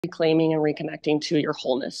reclaiming and reconnecting to your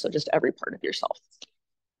wholeness. So just every part of yourself.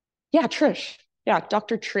 Yeah, Trish. Yeah,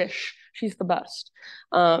 Dr. Trish. She's the best.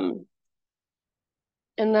 And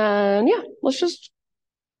then yeah,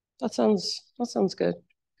 that sounds good.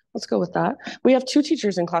 Let's go with that. We have two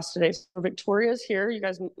teachers in class today. So Victoria's here. You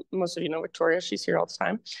guys, most of you know Victoria. She's here all the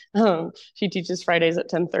time. She teaches Fridays at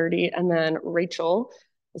 10:30. And then Rachel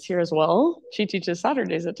is here as well. She teaches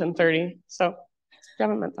Saturdays at 10:30. So if you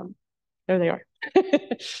haven't met them, there they are.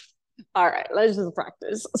 All right, let's just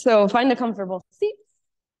practice. So find a comfortable seat.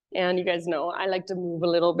 And you guys know I like to move a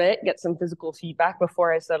little bit, get some physical feedback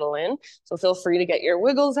before I settle in. So feel free to get your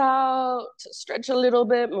wiggles out, to stretch a little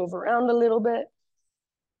bit, move around a little bit.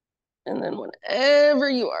 And then whenever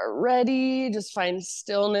you are ready, just find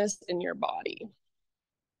stillness in your body.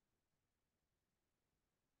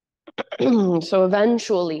 So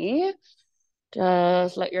eventually,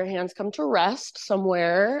 just let your hands come to rest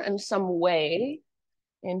somewhere in some way,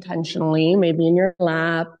 intentionally, maybe in your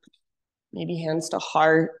lap, maybe hands to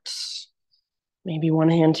heart, maybe one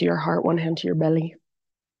hand to your heart, one hand to your belly.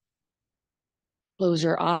 Close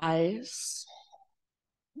your eyes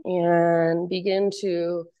and begin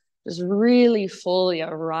to just really fully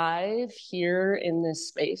arrive here in this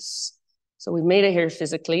space. So we've made it here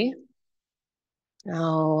physically.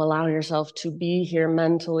 Now allow yourself to be here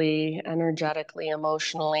mentally, energetically,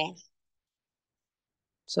 emotionally.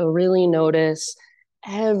 So really notice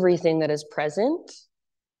everything that is present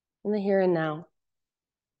in the here and now.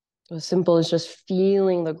 So as simple as just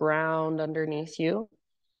feeling the ground underneath you,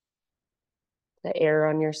 the air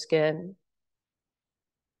on your skin.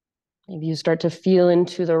 Maybe you start to feel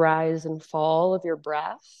into the rise and fall of your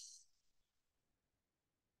breath.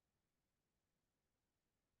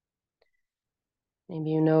 Maybe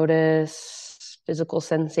you notice physical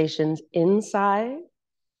sensations inside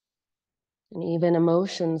and even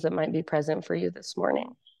emotions that might be present for you this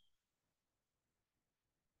morning.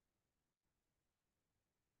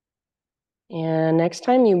 And next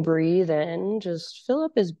time you breathe in, just fill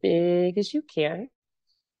up as big as you can.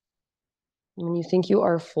 When you think you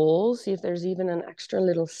are full, see if there's even an extra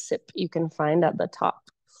little sip you can find at the top.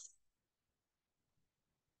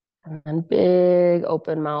 And then big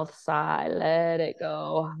open mouth sigh, let it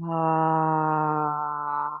go.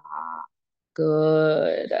 Ah,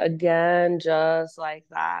 good. Again, just like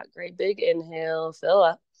that. Great big inhale, fill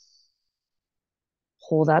up.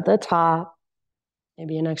 Hold at the top.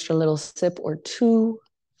 Maybe an extra little sip or two.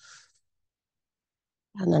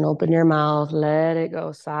 And then open your mouth, let it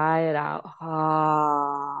go, sigh it out.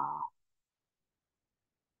 Ah.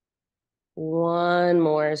 One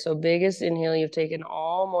more. So biggest inhale you've taken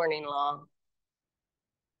all morning long.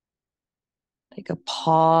 Take a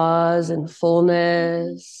pause and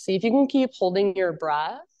fullness. See if you can keep holding your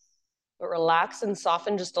breath, but relax and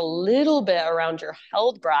soften just a little bit around your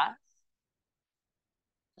held breath.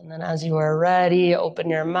 And then as you are ready, open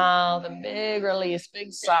your mouth and big release,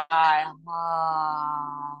 big sigh.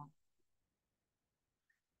 Ah.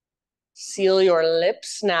 Seal your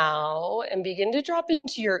lips now and begin to drop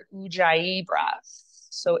into your Ujjayi breath.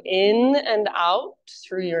 So in and out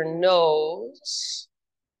through your nose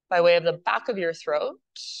by way of the back of your throat.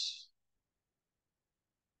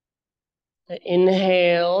 The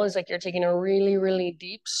inhale is like you're taking a really, really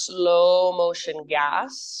deep, slow motion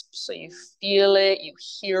gasp. So you feel it, you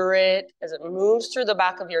hear it as it moves through the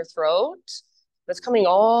back of your throat. But it's coming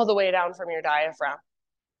all the way down from your diaphragm.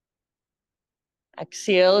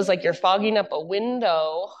 Exhale is like you're fogging up a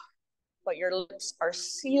window, but your lips are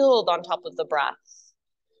sealed on top of the breath.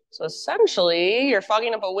 So essentially, you're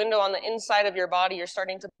fogging up a window on the inside of your body. You're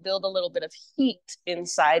starting to build a little bit of heat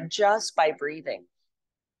inside just by breathing.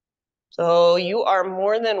 So you are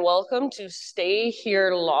more than welcome to stay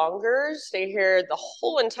here longer, stay here the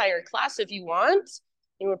whole entire class if you want.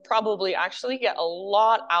 You would probably actually get a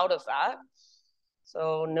lot out of that.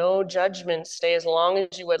 So no judgment, stay as long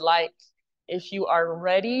as you would like. If you are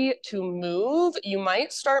ready to move, you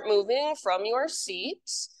might start moving from your seat,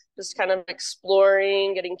 just kind of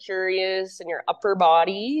exploring, getting curious in your upper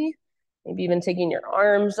body, maybe even taking your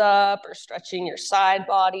arms up or stretching your side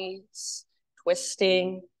bodies,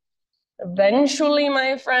 twisting. Eventually,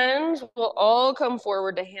 my friends, we'll all come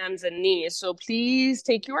forward to hands and knees. So please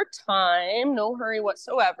take your time, no hurry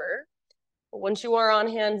whatsoever. But once you are on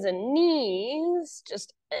hands and knees,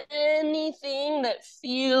 just anything that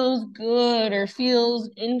feels good or feels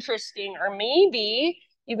interesting or maybe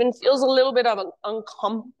even feels a little bit of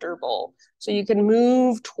uncomfortable. So you can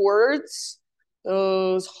move towards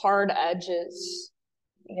those hard edges.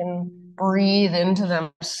 You can breathe into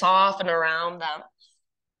them, soften around them.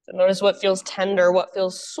 So notice what feels tender, what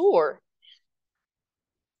feels sore.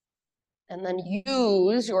 And then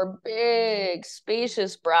use your big,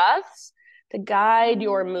 spacious breaths to guide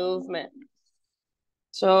your movement.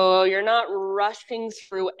 So you're not rushing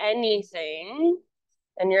through anything,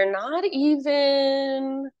 and you're not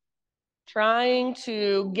even trying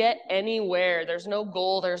to get anywhere. There's no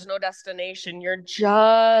goal, there's no destination. You're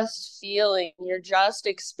just feeling, you're just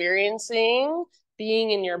experiencing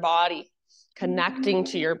being in your body, connecting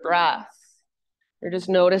to your breath. You're just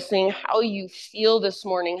noticing how you feel this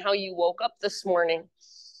morning, how you woke up this morning.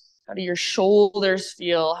 How do your shoulders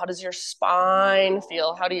feel? How does your spine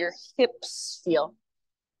feel? How do your hips feel?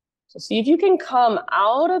 So see if you can come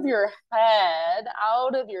out of your head,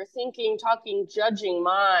 out of your thinking, talking, judging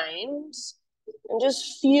mind, and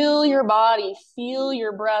just feel your body, feel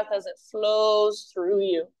your breath as it flows through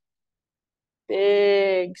you.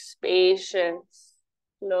 Big, spacious,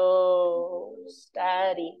 slow,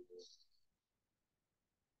 steady.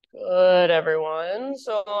 Good, everyone.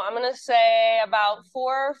 So I'm going to say about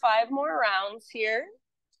 4 or 5 more rounds here.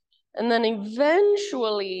 And then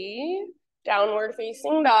eventually, downward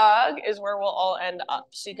facing dog is where we'll all end up.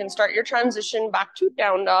 So you can start your transition back to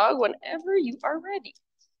down dog whenever you are ready.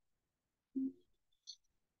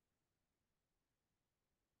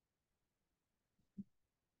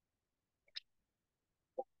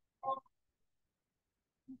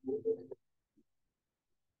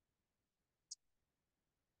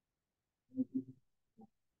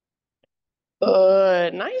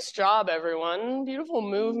 Good. Nice job, everyone. Beautiful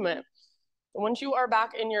movement. Once you are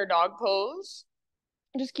back in your dog pose,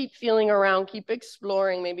 just keep feeling around, keep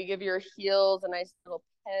exploring. Maybe give your heels a nice little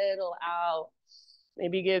pedal out.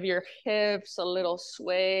 Maybe give your hips a little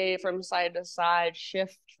sway from side to side,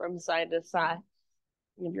 shift from side to side.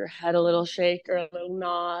 Give your head a little shake or a little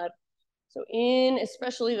nod. So in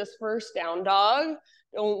especially this first down dog,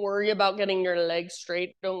 don't worry about getting your legs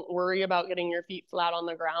straight. Don't worry about getting your feet flat on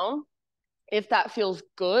the ground. If that feels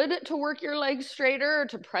good to work your legs straighter or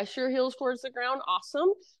to press your heels towards the ground, awesome.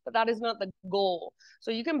 But that is not the goal.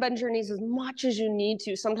 So you can bend your knees as much as you need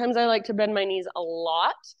to. Sometimes I like to bend my knees a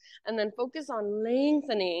lot and then focus on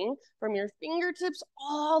lengthening from your fingertips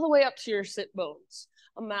all the way up to your sit bones.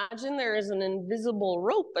 Imagine there is an invisible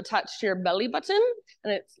rope attached to your belly button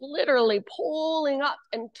and it's literally pulling up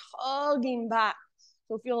and tugging back.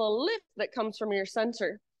 So feel a lift that comes from your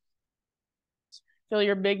center. Feel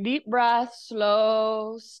your big deep breath,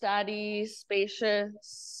 slow, steady,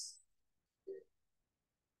 spacious.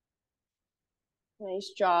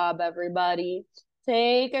 Nice job, everybody.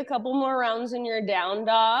 Take a couple more rounds in your down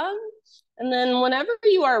dog. And then whenever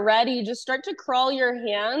you are ready, just start to crawl your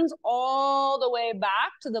hands all the way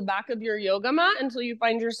back to the back of your yoga mat until you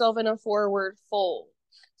find yourself in a forward fold.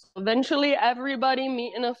 So eventually, everybody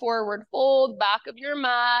meet in a forward fold, back of your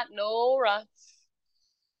mat, no rush.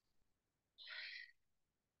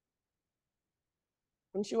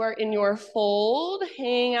 Once you are in your fold,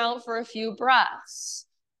 hang out for a few breaths.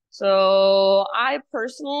 So I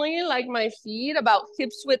personally like my feet about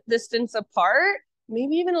hips width distance apart,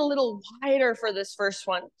 maybe even a little wider for this first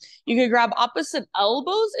one. You could grab opposite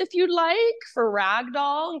elbows if you'd like for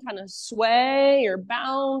ragdoll and kind of sway or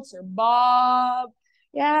bounce or bob.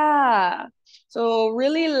 Yeah. So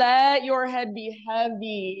really let your head be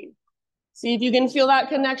heavy. See if you can feel that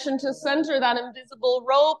connection to center, that invisible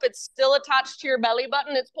rope. It's still attached to your belly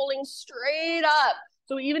button. It's pulling straight up.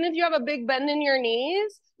 So even if you have a big bend in your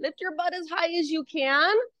knees, lift your butt as high as you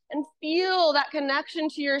can and feel that connection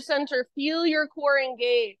to your center. Feel your core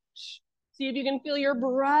engage. See if you can feel your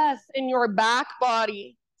breath in your back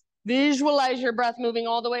body. Visualize your breath moving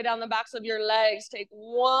all the way down the backs of your legs. Take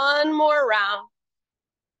one more round.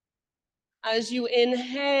 As you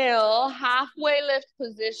inhale, halfway lift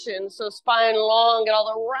position. So spine long, get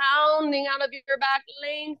all the rounding out of your back,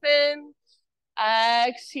 lengthen.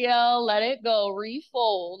 Exhale, let it go.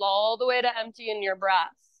 Refold all the way to empty in your breath.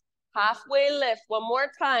 Halfway lift, one more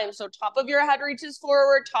time. So top of your head reaches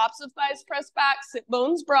forward, tops of thighs press back, sit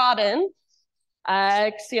bones broaden.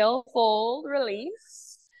 Exhale, fold, release.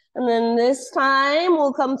 And then this time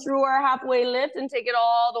we'll come through our halfway lift and take it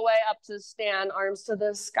all the way up to stand, arms to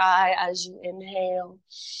the sky as you inhale,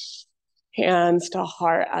 hands to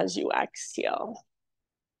heart as you exhale.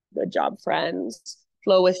 Good job, friends.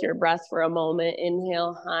 Flow with your breath for a moment.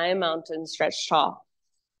 Inhale, high mountain, stretch tall.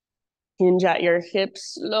 Hinge at your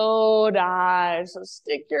hips, slow dive. So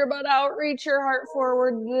stick your butt out, reach your heart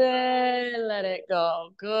forward, then let it go.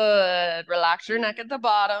 Good. Relax your neck at the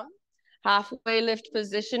bottom. Halfway lift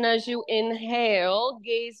position as you inhale.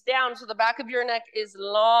 Gaze down so the back of your neck is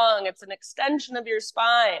long. It's an extension of your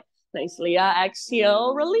spine. Nicely.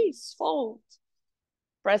 Exhale, release, fold.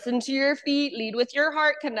 Press into your feet, lead with your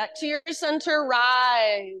heart, connect to your center,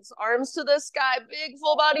 rise. Arms to the sky, big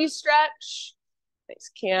full body stretch.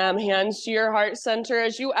 Nice, Cam, hands to your heart center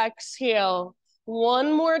as you exhale.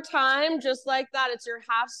 One more time, just like that. It's your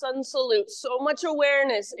half sun salute. So much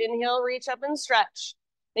awareness. Inhale, reach up and stretch.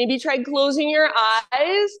 Maybe try closing your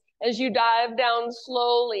eyes as you dive down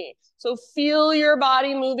slowly. So feel your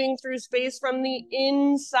body moving through space from the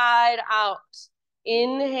inside out.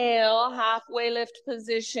 Inhale, halfway lift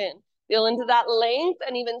position. Feel into that length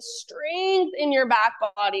and even strength in your back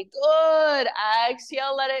body. Good.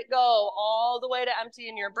 Exhale, let it go all the way to empty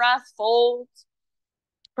in your breath. Fold.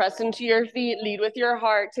 Press into your feet. Lead with your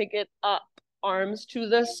heart. Take it up. Arms to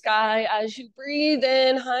the sky as you breathe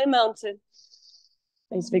in. High mountain.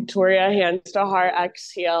 Nice, Victoria. Hands to heart.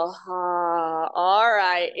 Exhale. All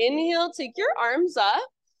right. Inhale. Take your arms up.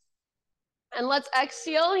 And let's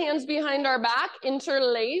exhale. Hands behind our back.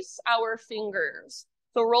 Interlace our fingers.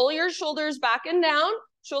 So roll your shoulders back and down.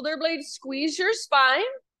 Shoulder blades squeeze your spine.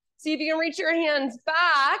 See if you can reach your hands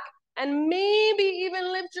back and maybe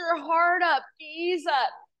even lift your heart up. Ease up.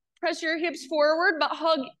 Press your hips forward, but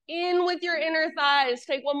hug in with your inner thighs.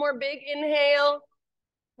 Take one more big inhale.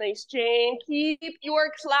 Nice, Jane. Keep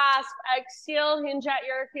your clasp. Exhale, hinge at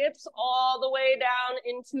your hips all the way down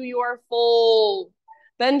into your fold.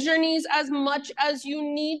 Bend your knees as much as you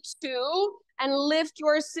need to and lift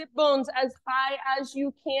your sit bones as high as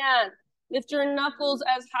you can. Lift your knuckles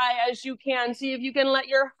as high as you can. See if you can let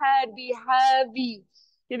your head be heavy.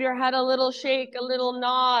 Give your head a little shake, a little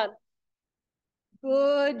nod.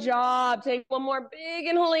 Good job. Take one more big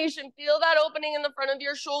inhalation. Feel that opening in the front of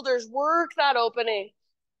your shoulders. Work that opening.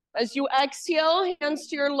 As you exhale, hands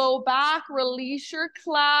to your low back, release your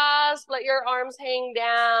clasp, let your arms hang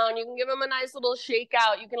down. You can give them a nice little shake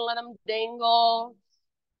out. You can let them dangle.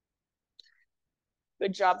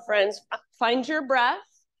 Good job, friends. Find your breath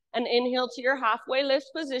and inhale to your halfway lift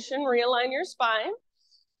position. Realign your spine.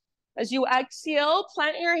 As you exhale,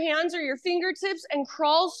 plant your hands or your fingertips and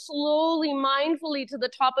crawl slowly, mindfully to the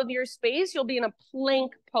top of your space. You'll be in a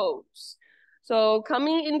plank pose. So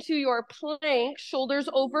coming into your plank, shoulders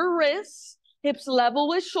over wrists, hips level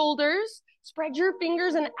with shoulders. Spread your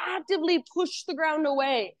fingers and actively push the ground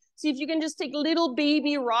away. See if you can just take little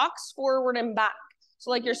baby rocks forward and back.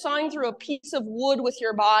 So like you're sawing through a piece of wood with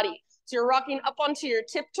your body. So you're rocking up onto your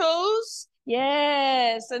tiptoes.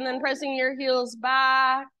 Yes, and then pressing your heels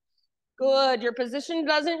back. Good. Your position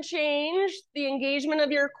doesn't change. The engagement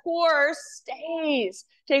of your core stays.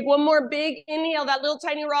 Take one more big inhale, that little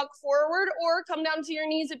tiny rock forward, or come down to your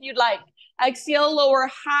knees if you'd like. Exhale, lower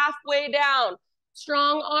halfway down.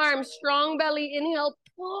 Strong arms, strong belly. Inhale,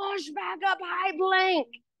 push back up, high plank.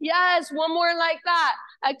 Yes, one more like that.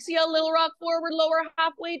 Exhale, little rock forward, lower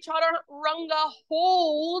halfway, chaturanga,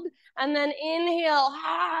 hold. And then inhale,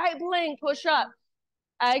 high plank, push up.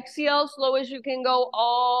 Exhale, slow as you can go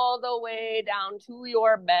all the way down to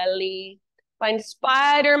your belly. Find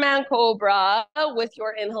Spider-Man Cobra with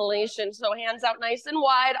your inhalation. So hands out nice and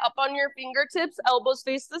wide, up on your fingertips, elbows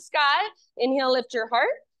face the sky. Inhale, lift your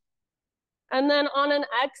heart. And then on an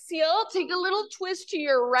exhale, take a little twist to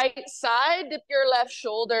your right side, dip your left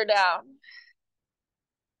shoulder down.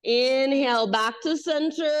 Inhale, back to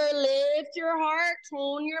center, lift your heart,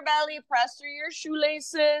 tone your belly, press through your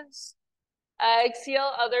shoelaces.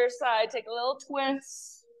 Exhale, other side. Take a little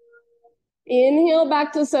twist. Inhale,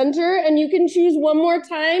 back to center. And you can choose one more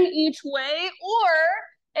time each way or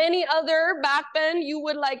any other back bend you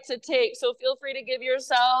would like to take. So feel free to give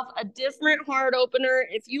yourself a different heart opener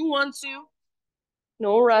if you want to.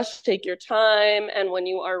 No rush. Take your time. And when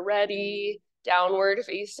you are ready, downward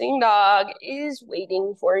facing dog is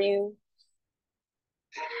waiting for you.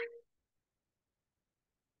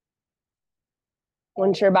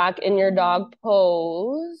 Once you're back in your dog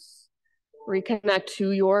pose, reconnect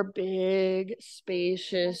to your big,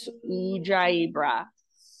 spacious Ujjayi breath.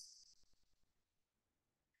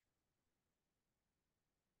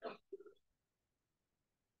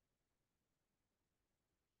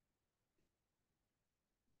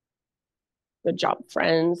 Good job,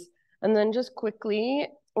 friends. And then just quickly,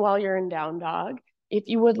 while you're in down dog, if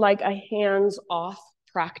you would like a hands-off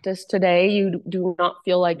practice today, you do not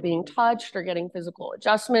feel like being touched or getting physical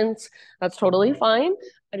adjustments, that's totally fine.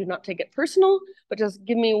 I do not take it personal, but just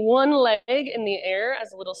give me one leg in the air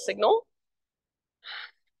as a little signal.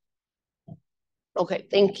 Okay,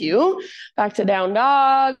 thank you. Back to down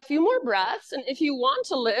dog, a few more breaths. And if you want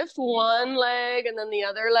to lift one leg and then the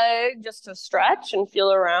other leg just to stretch and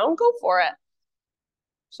feel around, go for it.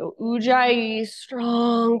 So Ujjayi,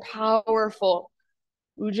 strong, powerful.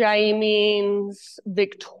 Ujjayi means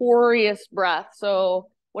victorious breath. So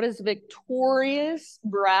What does victorious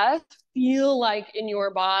breath feel like in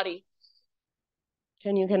your body?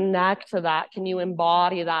 Can you connect to that? Can you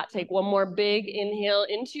embody that? Take one more big inhale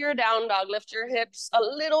into your down dog. Lift your hips a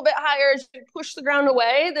little bit higher as you push the ground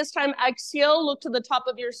away. This time, exhale, look to the top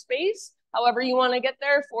of your space. However you want to get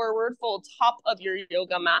there, forward fold, top of your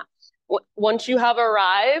yoga mat. Once you have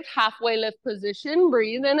arrived, halfway lift position,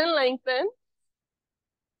 breathe in and lengthen.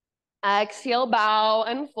 Exhale, bow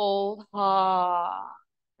and fold. Ah.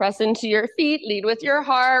 Press into your feet, lead with your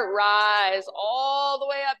heart, rise all the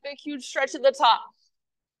way up, big, huge stretch at the top.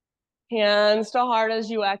 Hands to heart as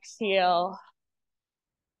you exhale.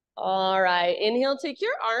 All right, inhale, take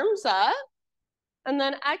your arms up. And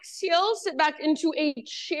then exhale, sit back into a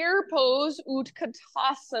chair pose,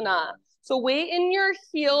 Utkatasana. So weight in your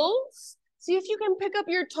heels. See if you can pick up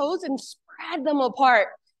your toes and spread them apart.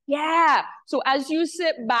 Yeah, so as you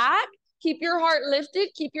sit back, keep your heart lifted,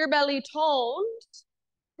 keep your belly toned.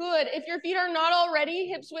 Good. If your feet are not already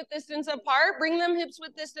hips width distance apart, bring them hips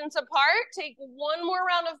width distance apart. Take one more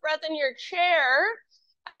round of breath in your chair.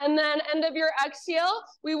 And then end of your exhale,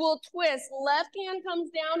 we will twist. Left hand comes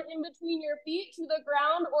down in between your feet to the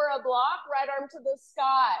ground or a block, right arm to the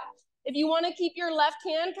sky. If you want to keep your left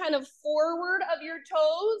hand kind of forward of your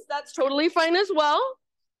toes, that's totally fine as well.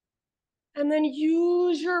 And then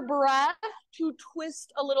use your breath to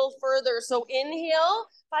twist a little further. So inhale,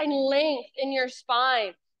 find length in your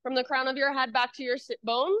spine from the crown of your head back to your sit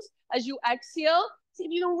bones. As you exhale, see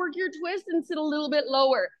if you can work your twist and sit a little bit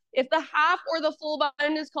lower. If the half or the full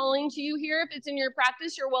bind is calling to you here, if it's in your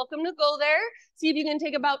practice, you're welcome to go there. See if you can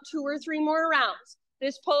take about 2 or 3 more rounds.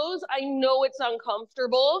 This pose, I know it's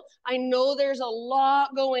uncomfortable. I know there's a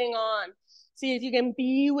lot going on. See if you can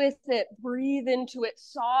be with it, breathe into it,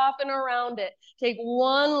 soften around it. Take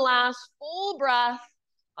one last full breath.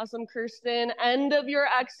 Awesome, Kirsten. End of your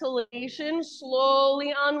exhalation,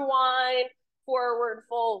 slowly unwind, forward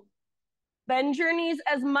fold. Bend your knees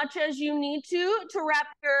as much as you need to wrap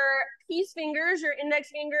your peace fingers, your index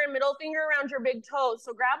finger and middle finger around your big toes.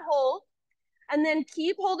 So grab hold and then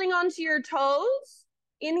keep holding onto your toes.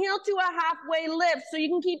 Inhale to a halfway lift. So you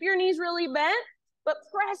can keep your knees really bent, but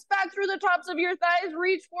press back through the tops of your thighs,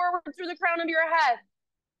 reach forward through the crown of your head.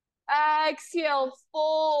 Exhale,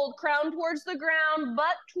 fold, crown towards the ground,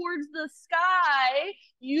 butt towards the sky.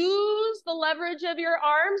 Use the leverage of your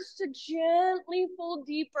arms to gently fold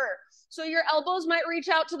deeper. So your elbows might reach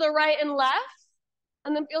out to the right and left,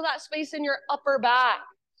 and then feel that space in your upper back.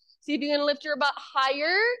 See if you can lift your butt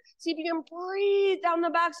higher. See if you can breathe down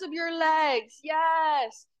the backs of your legs.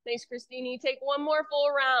 Yes. Nice, Christine. Take one more full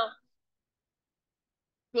round.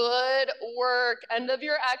 Good work. End of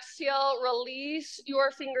your exhale. Release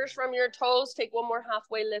your fingers from your toes. Take one more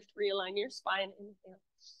halfway lift. Realign your spine. Inhale.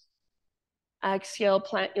 Exhale,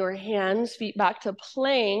 plant your hands, feet back to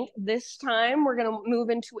plank. This time, we're going to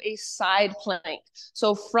move into a side plank.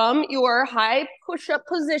 So from your high push-up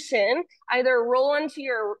position, either roll onto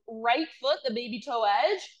your right foot, the baby toe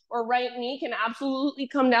edge, or right knee can absolutely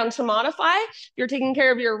come down to modify. If you're taking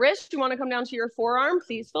care of your wrist, you want to come down to your forearm,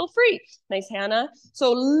 please feel free. Nice, Hannah.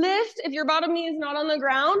 So lift, if your bottom knee is not on the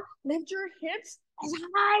ground, lift your hips as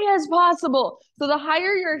high as possible. So the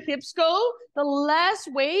higher your hips go, the less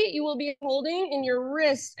weight you will be holding in your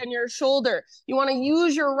wrist and your shoulder. You want to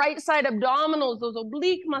use your right side abdominals, those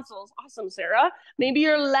oblique muscles. Awesome, Sarah. Maybe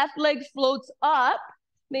your left leg floats up.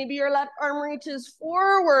 Maybe your left arm reaches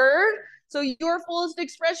forward. So your fullest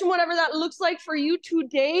expression, whatever that looks like for you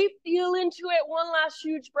today, feel into it. One last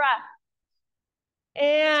huge breath.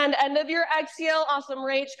 And end of your exhale, awesome,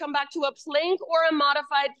 Rach. Come back to a plank or a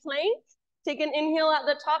modified plank. Take an inhale at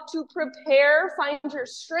the top to prepare, find your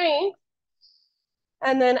strength.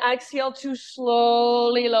 And then exhale to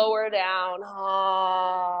slowly lower down.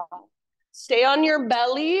 Ah. Stay on your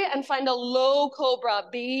belly and find a low cobra,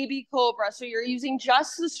 baby cobra. So you're using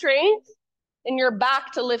just the strength in your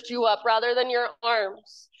back to lift you up rather than your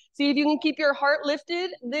arms. See if you can keep your heart lifted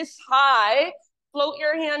this high. Float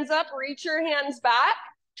your hands up, reach your hands back.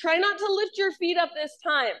 Try not to lift your feet up this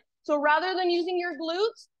time. So rather than using your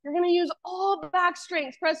glutes, you're going to use all back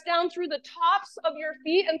strength. Press down through the tops of your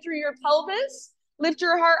feet and through your pelvis. Lift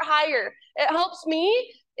your heart higher. It helps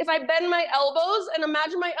me if I bend my elbows and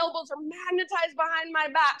imagine my elbows are magnetized behind my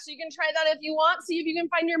back. So you can try that if you want. See if you can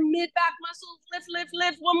find your mid-back muscles. Lift, lift,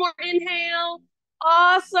 lift. One more inhale.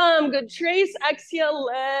 Awesome. Good. Trace. Exhale.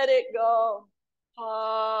 Let it go.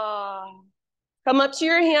 Ah. Come up to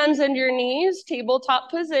your hands and your knees.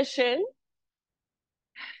 Tabletop position.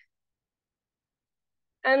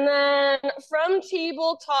 And then from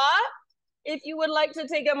tabletop, If you would like to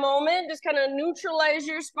take a moment, just kind of neutralize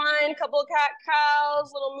your spine, couple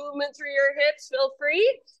cat-cows, little movement through your hips, feel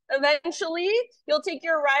free. Eventually, you'll take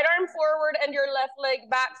your right arm forward and your left leg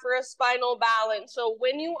back for a spinal balance. So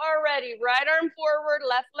when you are ready, right arm forward,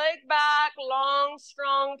 left leg back, long,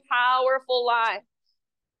 strong, powerful line.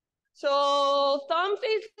 So thumb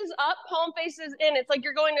faces up, palm faces in. It's like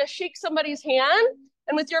you're going to shake somebody's hand,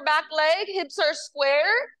 and with your back leg, hips are square.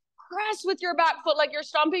 Press with your back foot like you're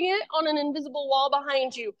stomping it on an invisible wall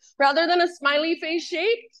behind you. Rather than a smiley face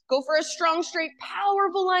shape, go for a strong, straight,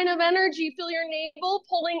 powerful line of energy. Feel your navel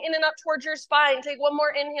pulling in and up towards your spine. Take one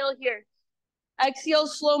more inhale here. Exhale,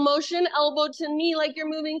 slow motion, elbow to knee like you're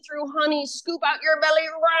moving through honey. Scoop out your belly,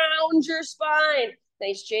 round your spine.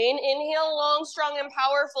 Nice, Jane. Inhale, long, strong, and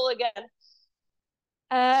powerful again.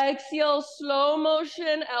 Exhale, slow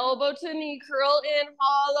motion, elbow to knee, curl in,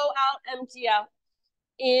 hollow out, empty out.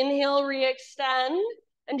 Inhale, re-extend.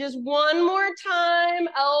 And just one more time,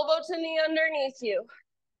 elbow to knee underneath you.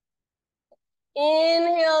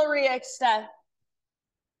 Inhale, re-extend.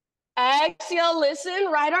 Exhale, listen,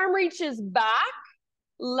 right arm reaches back,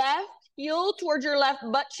 left heel towards your left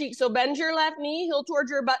butt cheek. So bend your left knee, heel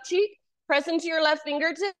towards your butt cheek. Press into your left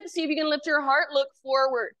fingertip. See if you can lift your heart, look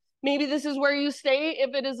forward. Maybe this is where you stay.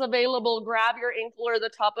 If it is available, grab your ankle or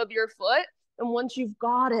the top of your foot. And once you've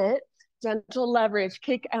got it, gentle leverage,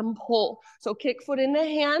 kick and pull. So kick foot into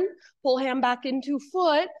hand, pull hand back into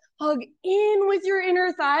foot, hug in with your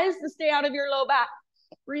inner thighs to stay out of your low back.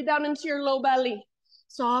 Breathe down into your low belly.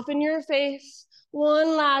 Soften your face.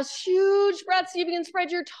 One last huge breath. See if you can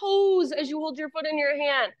spread your toes as you hold your foot in your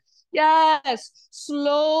hand. Yes.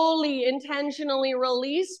 Slowly, intentionally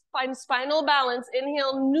release. Find spinal balance.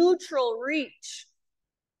 Inhale, neutral, reach.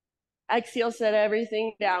 Exhale, set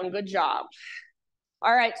everything down. Good job.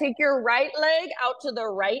 All right, take your right leg out to the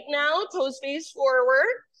right now. Toes face forward.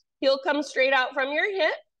 Heel comes straight out from your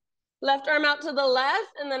hip. Left arm out to the left,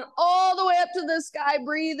 and then all the way up to the sky.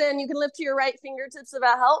 Breathe in. You can lift to your right fingertips if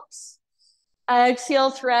that helps. Exhale,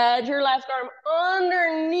 thread your left arm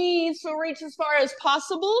underneath, so reach as far as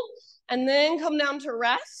possible, and then come down to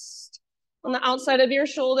rest on the outside of your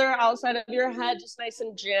shoulder, outside of your head, just nice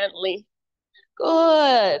and gently.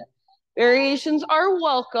 Good. Variations are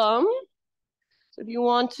welcome. So if you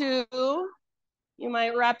want to, you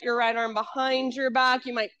might wrap your right arm behind your back.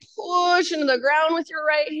 You might push into the ground with your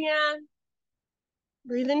right hand.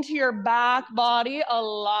 Breathe into your back body a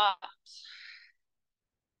lot.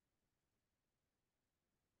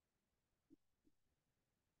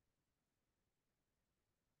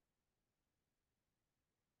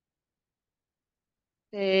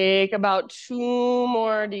 Take about 2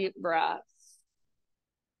 more deep breaths.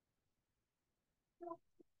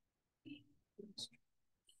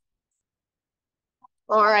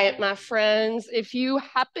 All right, my friends, if you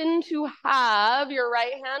happen to have your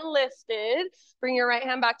right hand lifted, bring your right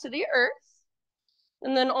hand back to the earth.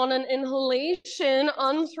 And then on an inhalation,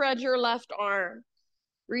 unthread your left arm.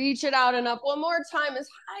 Reach it out and up one more time as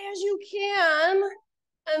high as you can.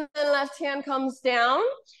 And then left hand comes down.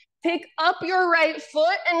 Pick up your right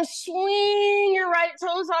foot and swing your right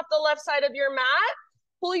toes off the left side of your mat.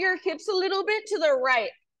 Pull your hips a little bit to the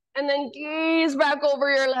right. And then gaze back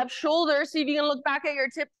over your left shoulder. See if you can look back at your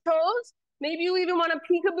tiptoes. Maybe you even want to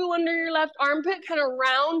peekaboo under your left armpit, kind of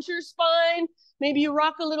round your spine. Maybe you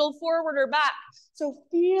rock a little forward or back. So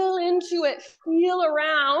feel into it, feel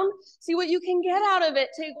around, see what you can get out of it.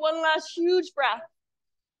 Take one last huge breath.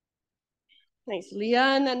 Nice, Leah,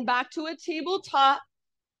 and then back to a tabletop.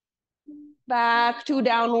 Back to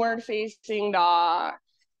downward facing dog.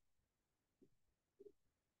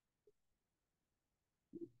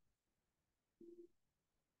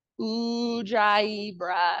 Ujjayi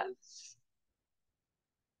breath.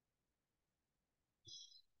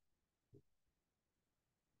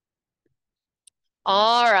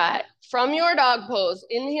 All right, from your dog pose,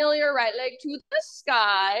 inhale your right leg to the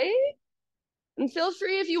sky. And feel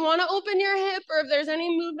free if you want to open your hip or if there's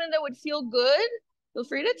any movement that would feel good, feel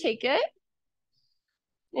free to take it.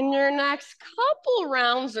 In your next couple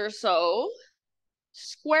rounds or so,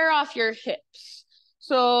 square off your hips.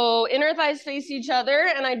 So inner thighs face each other,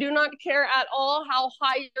 and I do not care at all how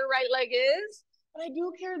high your right leg is, but I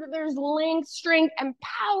do care that there's length, strength, and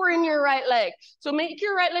power in your right leg. So make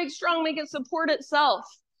your right leg strong, make it support itself.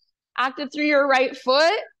 Active through your right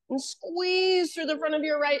foot and squeeze through the front of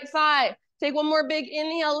your right thigh. Take one more big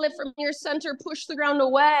inhale, lift from your center, push the ground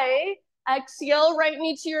away. Exhale, right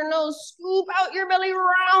knee to your nose, scoop out your belly,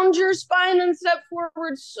 round your spine, and step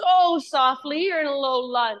forward so softly. You're in a low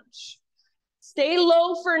lunge. Stay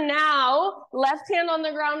low for now. Left hand on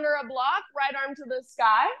the ground or a block, right arm to the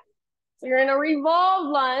sky. So you're in a revolve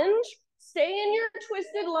lunge. Stay in your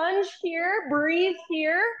twisted lunge here, breathe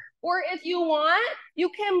here, or if you want, you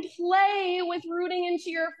can play with rooting into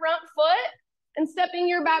your front foot and stepping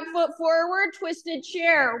your back foot forward, twisted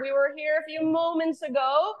chair. We were here a few moments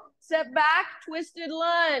ago. Step back, twisted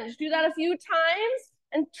lunge. Do that a few times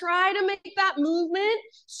and try to make that movement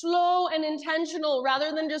slow and intentional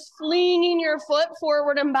rather than just flinging your foot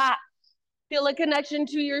forward and back. Feel a connection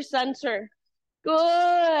to your center.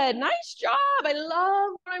 Good, nice job. I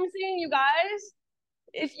love what I'm seeing, you guys.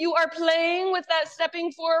 If you are playing with that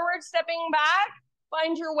stepping forward, stepping back,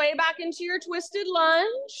 find your way back into your twisted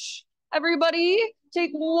lunge. Everybody, take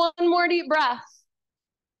one more deep breath.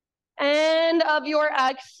 End of your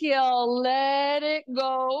exhale, let it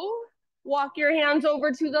go. Walk your hands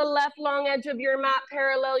over to the left long edge of your mat,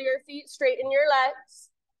 parallel your feet, straighten your legs.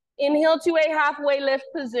 Inhale to a halfway lift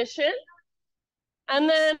position. And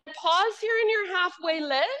then pause here in your halfway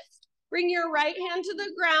lift. Bring your right hand to the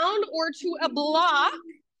ground or to a block,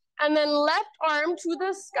 and then left arm to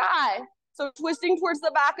the sky. So twisting towards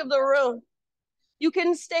the back of the room. You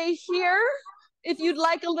can stay here if you'd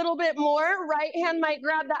like a little bit more. Right hand might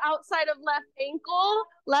grab the outside of left ankle.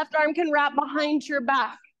 Left arm can wrap behind your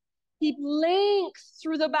back. Keep length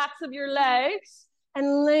through the backs of your legs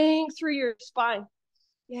and length through your spine.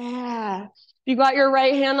 Yeah. If you got your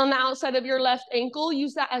right hand on the outside of your left ankle,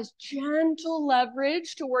 use that as gentle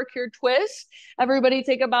leverage to work your twist. Everybody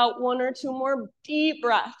take about 1 or 2 more deep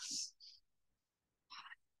breaths.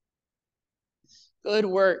 Good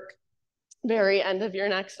work. Very end of your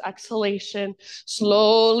next exhalation.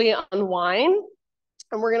 Slowly unwind.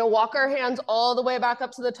 And we're going to walk our hands all the way back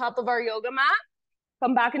up to the top of our yoga mat.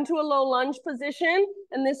 Come back into a low lunge position.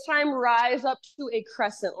 And this time rise up to a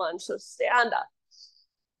crescent lunge. So stand up.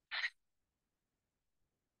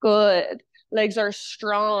 Good. Legs are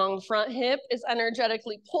strong. Front hip is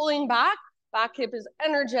energetically pulling back. Back hip is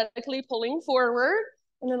energetically pulling forward.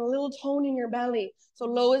 And then a little tone in your belly. So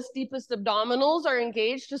lowest, deepest abdominals are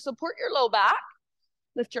engaged to support your low back.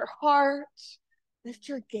 Lift your heart. Lift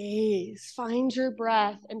your gaze. Find your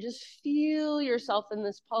breath and just feel yourself in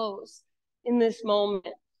this pose, in this moment,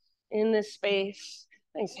 in this space.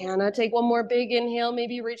 Thanks, Hannah. Take one more big inhale.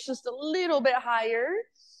 Maybe reach just a little bit higher.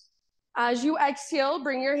 As you exhale,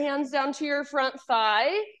 bring your hands down to your front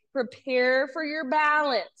thigh. Prepare for your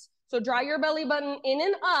balance. So draw your belly button in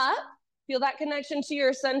and up. Feel that connection to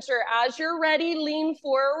your center. As you're ready, lean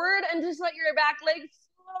forward and just let your back leg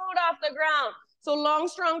float off the ground. So long,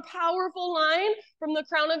 strong, powerful line from the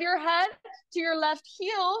crown of your head to your left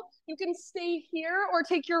heel. You can stay here or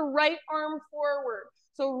take your right arm forward.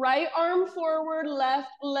 So right arm forward, left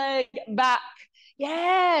leg back.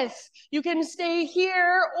 Yes, you can stay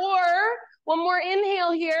here or one more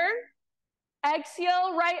inhale here.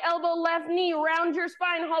 Exhale, right elbow, left knee, round your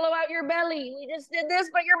spine, hollow out your belly. We just did this,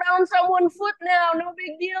 but you're balanced on one foot now. No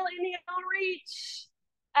big deal. Inhale, reach.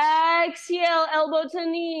 Exhale, elbow to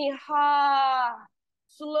knee. Ha.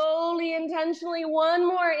 Slowly, intentionally, one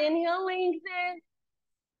more. Inhale, lengthen.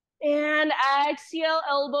 And exhale,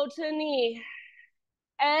 elbow to knee.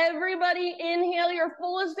 Everybody inhale your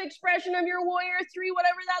fullest expression of your warrior 3,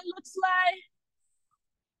 whatever that looks like.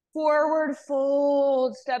 Forward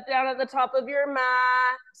fold, step down at the top of your mat.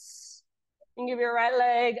 And give your right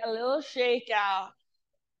leg a little shake out.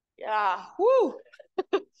 Yeah, whoo.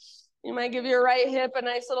 You might give your right hip a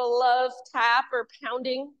nice little love tap or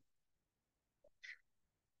pounding.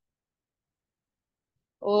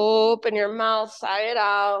 Open your mouth, sigh it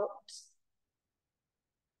out.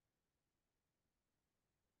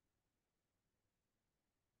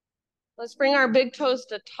 Let's bring our big toes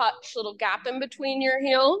to touch, little gap in between your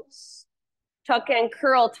heels. Tuck and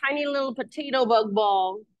curl, tiny little potato bug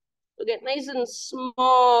ball. So get nice and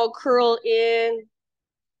small, curl in.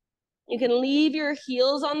 You can leave your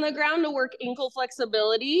heels on the ground to work ankle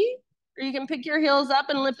flexibility, or you can pick your heels up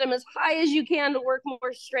and lift them as high as you can to work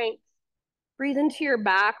more strength. Breathe into your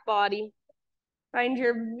back body. Find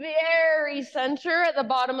your very center at the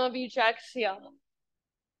bottom of each exhale.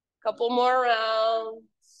 Couple more rounds.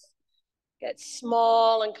 Get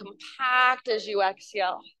small and compact as you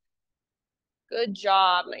exhale. Good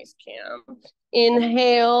job, nice Cam.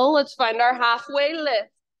 Inhale, let's find our halfway lift.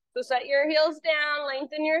 So set your heels down,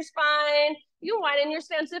 lengthen your spine. You can widen your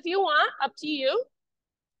stance if you want, up to you.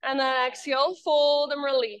 And then exhale, fold and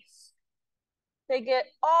release. Take it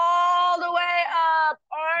all the way up.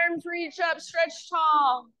 Arms reach up, stretch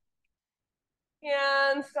tall.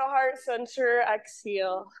 Hands to heart center,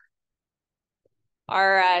 exhale. All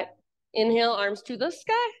right. Inhale, arms to the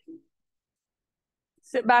sky.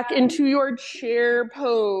 Sit back into your chair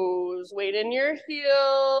pose. Weight in your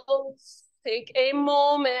heels. Take a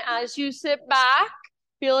moment as you sit back.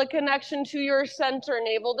 Feel a connection to your center,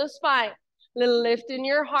 navel to spine. Little lift in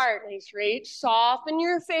your heart, nice reach, soften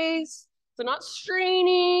your face. So not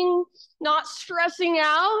straining, not stressing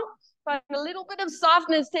out. Find a little bit of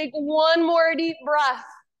softness. Take one more deep breath.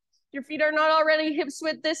 Your feet are not already hips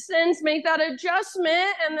width distance. Make that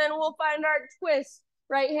adjustment, and then we'll find our twist.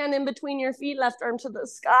 Right hand in between your feet, left arm to the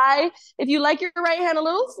sky. If you like your right hand a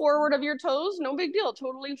little forward of your toes, no big deal,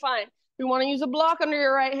 totally fine. If you want to use a block under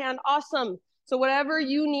your right hand, awesome. So whatever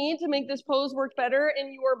you need to make this pose work better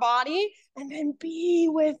in your body, and then be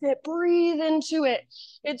with it, breathe into it.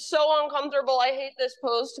 It's so uncomfortable. I hate this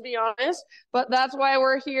pose, to be honest, but that's why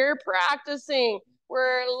we're here practicing.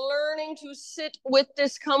 We're learning to sit with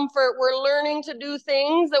discomfort. We're learning to do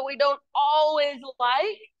things that we don't always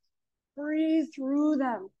like. Breathe through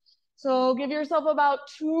them. So give yourself about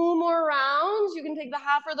 2 more rounds. You can take the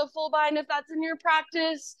half or the full bind if that's in your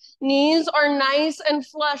practice. Knees are nice and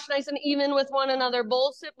flush, nice and even with one another.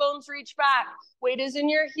 Both sit bones reach back. Weight is in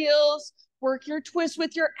your heels. Work your twist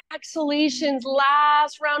with your exhalations.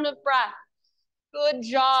 Last round of breath. Good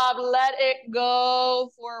job. Let it go.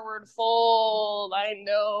 Forward fold. I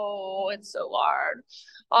know it's so hard.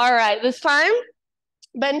 All right, this time,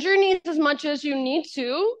 bend your knees as much as you need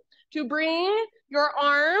to bring your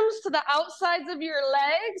arms to the outsides of your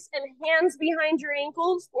legs and hands behind your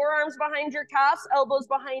ankles, forearms behind your calves, elbows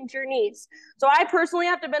behind your knees. So I personally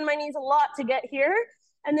have to bend my knees a lot to get here.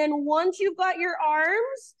 And then once you've got your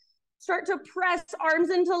arms, start to press arms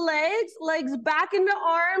into legs, legs back into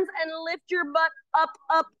arms, and lift your butt up,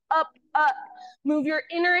 up, up, up. Move your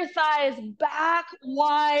inner thighs back,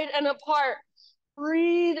 wide, and apart.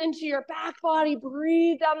 Breathe into your back body.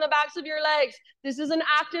 Breathe down the backs of your legs. This is an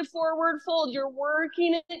active forward fold. You're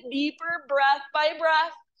working it deeper, breath by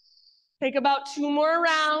breath. Take about 2 more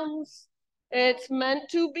rounds. It's meant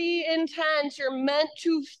to be intense. You're meant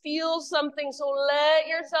to feel something, so let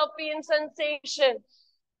yourself be in sensation.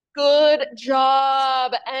 Good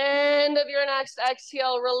job. End of your next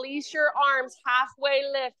exhale. Release your arms, halfway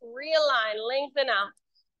lift, realign, lengthen out.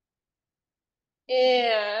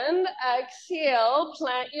 And exhale,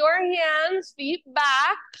 plant your hands, feet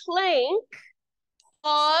back, plank.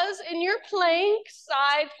 Pause in your plank,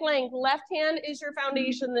 side plank. Left hand is your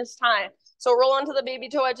foundation this time. So roll onto the baby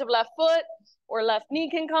toe edge of left foot, or left knee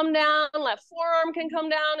can come down, left forearm can come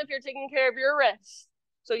down if you're taking care of your wrists.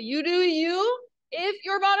 So you do you. If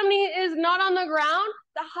your bottom knee is not on the ground,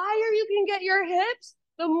 the higher you can get your hips,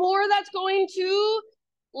 the more that's going to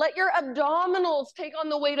let your abdominals take on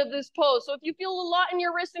the weight of this pose. So if you feel a lot in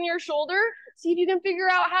your wrist and your shoulder, see if you can figure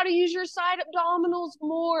out how to use your side abdominals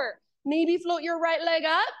more. Maybe float your right leg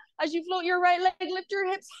up. As you float your right leg, lift your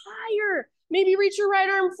hips higher. Maybe reach your right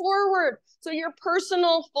arm forward. So your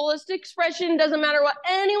personal fullest expression, doesn't matter what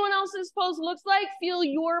anyone else's pose looks like, feel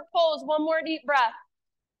your pose. One more deep breath.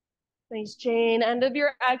 Nice, Jane. End of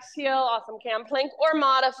your exhale. Awesome. Cam plank or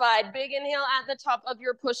modified. Big inhale at the top of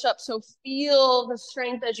your push-up. So feel the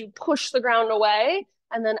strength as you push the ground away.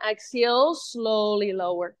 And then exhale, slowly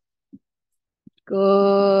lower.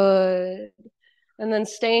 Good. And then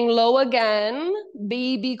staying low again.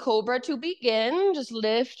 Baby cobra to begin. Just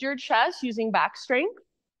lift your chest using back strength.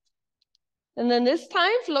 And then this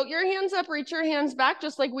time, float your hands up, reach your hands back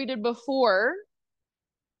just like we did before.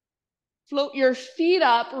 Float your feet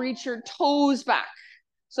up, reach your toes back.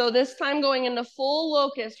 So this time going into full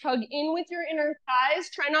locust, hug in with your inner thighs.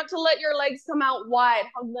 Try not to let your legs come out wide,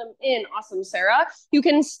 hug them in. Awesome, Sarah. You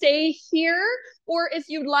can stay here, or if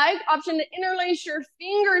you'd like, option to interlace your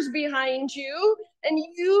fingers behind you and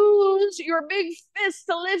use your big fist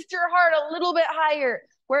to lift your heart a little bit higher.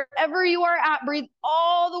 Wherever you are at, breathe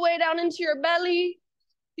all the way down into your belly.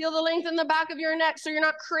 Feel the length in the back of your neck so you're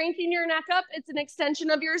not cranking your neck up. It's an extension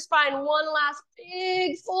of your spine. One last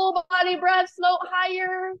big full body breath. Float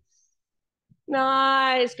higher.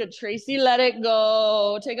 Nice. Good, Tracy. Let it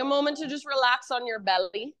go. Take a moment to just relax on your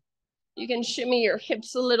belly. You can shimmy your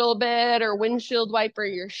hips a little bit or windshield wiper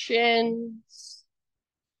your shins.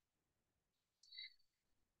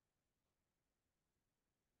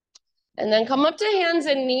 And then come up to hands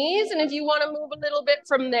and knees. And if you want to move a little bit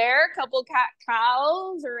from there, couple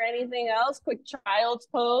cat-cows or anything else, quick child's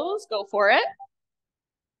pose, go for it.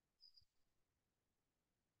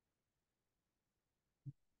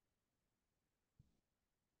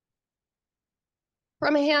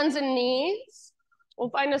 From hands and knees,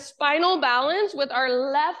 we'll find a spinal balance with our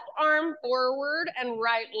left arm forward and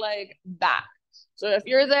right leg back. So if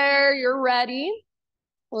you're there, you're ready.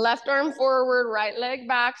 Left arm forward, right leg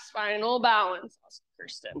back, spinal balance. Awesome,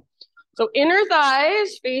 Kirsten. So inner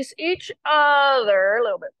thighs face each other a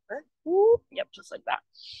little bit more. Yep, just like that.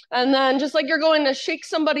 And then just like you're going to shake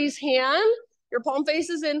somebody's hand, Your palm face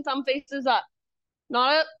is in, thumb face is up.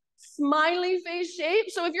 Not a smiley face shape.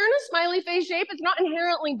 So if you're in a smiley face shape, it's not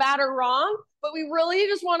inherently bad or wrong, but we really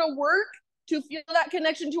just want to work to feel that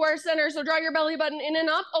connection to our center. So draw your belly button in and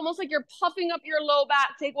up, almost like you're puffing up your low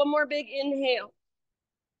back. Take one more big inhale.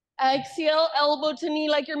 Exhale, elbow to knee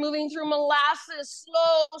like you're moving through molasses.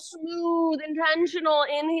 Slow, smooth, intentional.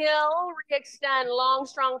 Inhale, re-extend, long,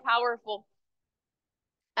 strong, powerful.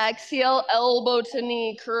 Exhale, elbow to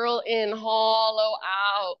knee, curl in, hollow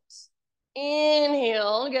out.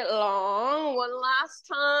 Inhale, get long. One last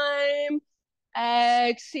time.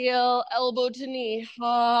 Exhale, elbow to knee,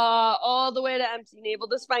 all the way to empty, navel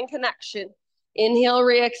to spine connection. Inhale,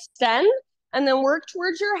 re-extend, and then work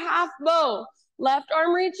towards your half bow. Left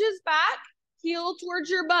arm reaches back, heel towards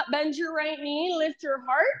your butt, bend your right knee, lift your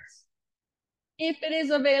heart. If it is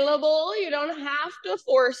available, you don't have to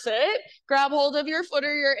force it. Grab hold of your foot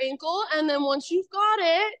or your ankle, and then once you've got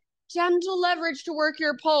it, gentle leverage to work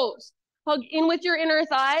your pose. Hug in with your inner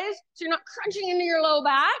thighs, so you're not crunching into your low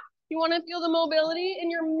back. You want to feel the mobility in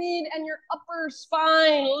your mid and your upper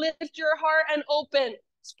spine. Lift your heart and open.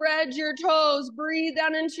 Spread your toes. Breathe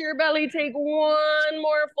down into your belly. Take one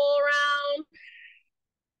more full round.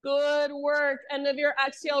 Good work. End of your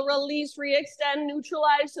exhale. Release, re-extend,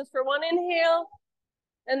 neutralize just for one inhale.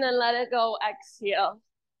 And then let it go. Exhale.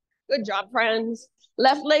 Good job, friends.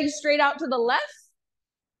 Left leg straight out to the left.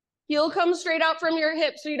 Heel comes straight out from your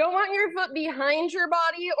hip. So you don't want your foot behind your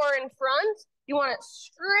body or in front. You want it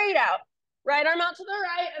straight out. Right arm out to the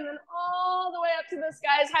right and then all the way up to the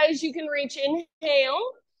sky as high as you can reach. Inhale.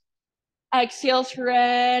 Exhale,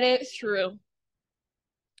 thread it through.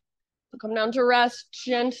 So come down to rest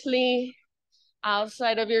gently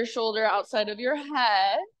outside of your shoulder, outside of your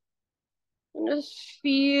head. And just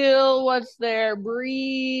feel what's there.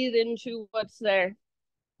 Breathe into what's there.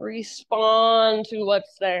 Respond to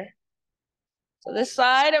what's there. So this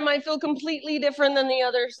side, it might feel completely different than the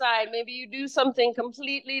other side. Maybe you do something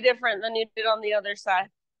completely different than you did on the other side.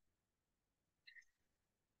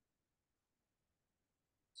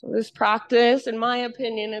 So this practice, in my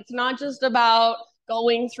opinion, it's not just about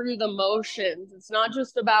going through the motions. It's not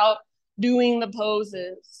just about doing the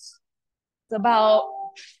poses. It's about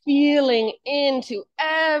feeling into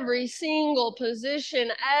every single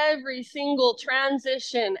position, every single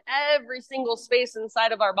transition, every single space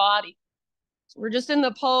inside of our body. So we're just in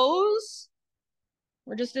the pose,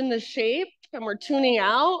 we're just in the shape, and we're tuning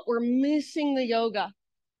out. We're missing the yoga.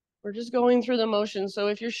 We're just going through the motions. So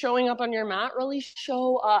if you're showing up on your mat, really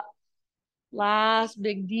show up. Last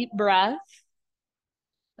big deep breath.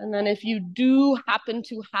 And then if you do happen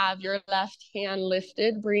to have your left hand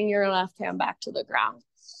lifted, bring your left hand back to the ground.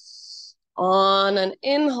 On an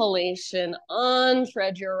inhalation,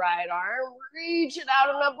 unthread your right arm, reach it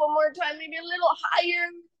out and up one more time, maybe a little higher.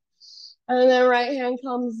 And then right hand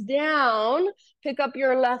comes down, pick up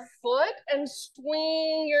your left foot and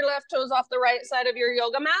swing your left toes off the right side of your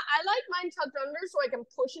yoga mat. I like mine tucked under so I can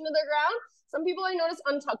push into the ground. Some people I notice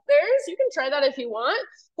untuck theirs. You can try that if you want.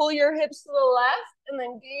 Pull your hips to the left and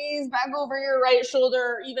then gaze back over your right shoulder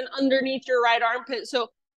or even underneath your right armpit. So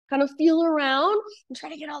kind of feel around and try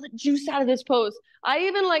to get all the juice out of this pose. I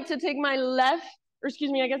even like to take my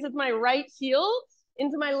I guess it's my right heel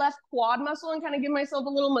into my left quad muscle and kind of give myself a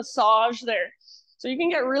little massage there. So you can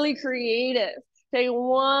get really creative. Take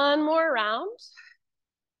one more round.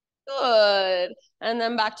 Good. And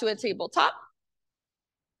then back to a tabletop.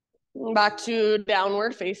 Back to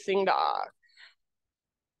downward facing dog.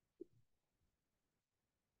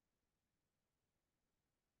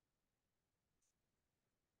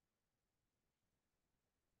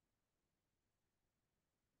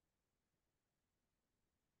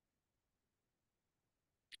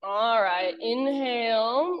 All right,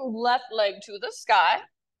 inhale, left leg to the sky.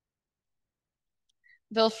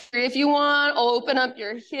 Feel free if you want, open up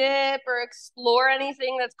your hip or explore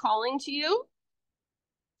anything that's calling to you.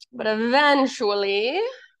 But eventually,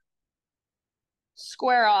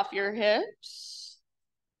 square off your hips.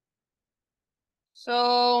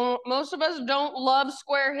 So most of us don't love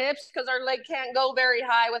square hips because our leg can't go very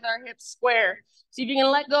high with our hips square. So if you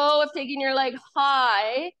can let go of taking your leg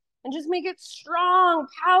high and just make it strong,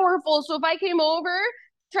 powerful. So if I came over,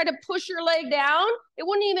 try to push your leg down, it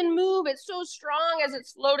wouldn't even move. It's so strong as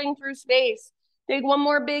it's floating through space. Take one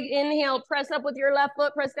more big inhale, press up with your left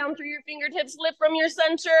foot, press down through your fingertips, lift from your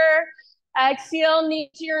center. Exhale,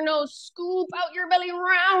 knee to your nose, scoop out your belly,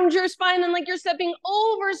 round your spine, and like you're stepping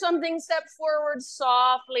over something, step forward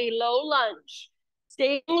softly, low lunge.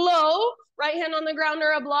 Staying low, right hand on the ground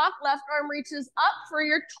or a block, left arm reaches up for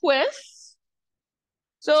your twist.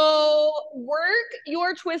 So work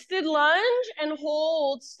your twisted lunge and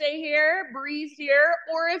hold. Stay here, breathe here.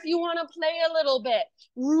 Or if you want to play a little bit,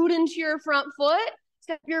 root into your front foot,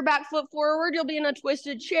 step your back foot forward. You'll be in a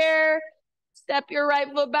twisted chair. Step your right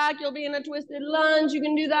foot back. You'll be in a twisted lunge. You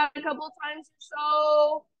can do that a couple times or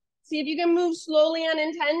so. See if you can move slowly and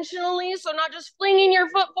intentionally. So not just flinging your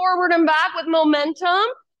foot forward and back with momentum,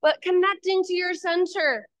 but connecting to your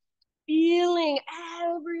center. Feeling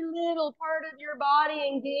every little part of your body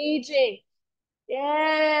engaging.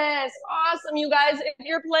 Yes, awesome, you guys. If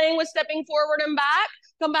you're playing with stepping forward and back,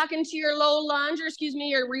 come back into your low lunge, or excuse me,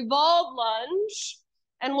 your revolve lunge.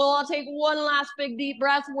 And we'll all take one last big deep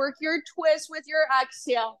breath. Work your twist with your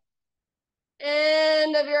exhale.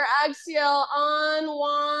 End of your exhale,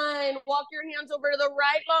 unwind. Walk your hands over to the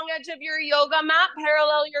right long edge of your yoga mat.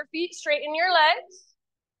 Parallel your feet, straighten your legs.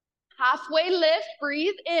 Halfway lift,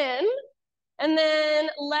 breathe in. And then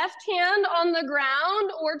left hand on the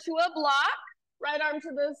ground or to a block, right arm to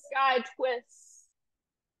the sky, twist.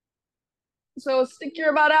 So stick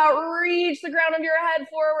your butt out, reach the ground of your head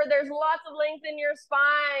forward. There's lots of length in your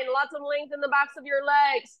spine, lots of length in the backs of your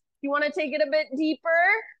legs. If you want to take it a bit deeper,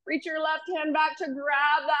 reach your left hand back to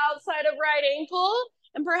grab the outside of right ankle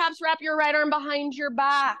and perhaps wrap your right arm behind your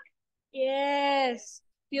back. Yes.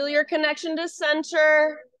 Feel your connection to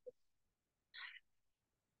center.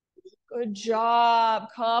 Good job.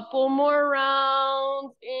 Couple more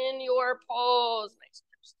rounds in your pose. Nice.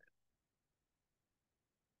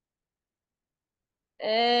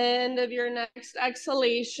 End of your next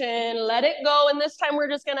exhalation. Let it go. And this time we're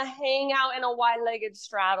just going to hang out in a wide-legged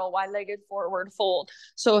straddle, wide-legged forward fold.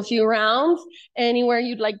 So a few rounds, anywhere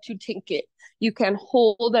you'd like to take it. You can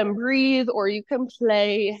hold and breathe, or you can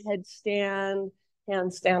play headstand,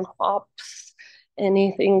 handstand hops.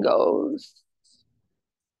 Anything goes.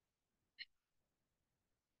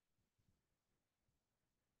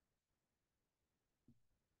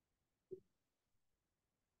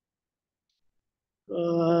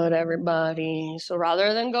 Good, everybody. So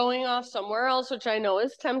rather than going off somewhere else, which I know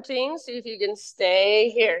is tempting, see if you can stay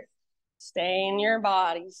here. Stay in your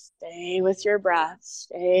body. Stay with your breath.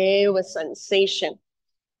 Stay with sensation.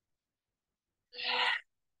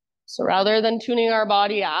 So rather than tuning our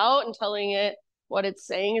body out and telling it what it's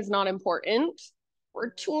saying is not important,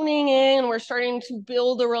 we're tuning in. We're starting to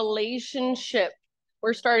build a relationship.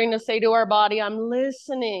 We're starting to say to our body, I'm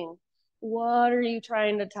listening. What are you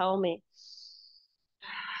trying to tell me?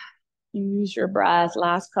 Use your breath.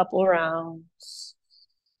 Last couple rounds.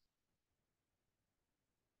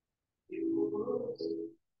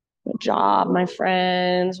 Good job, my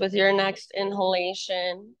friends. With your next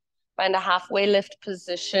inhalation, find a halfway lift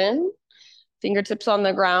position. Fingertips on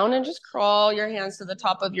the ground and just crawl your hands to the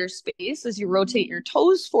top of your space as you rotate your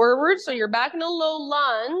toes forward. So you're back in a low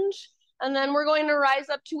lunge. And then we're going to rise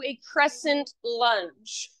up to a crescent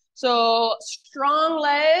lunge. So strong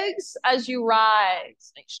legs as you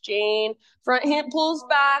rise. Nice, Jane. Front hip pulls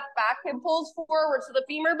back, back hip pulls forward. So the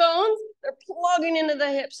femur bones, they're plugging into the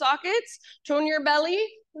hip sockets. Tone your belly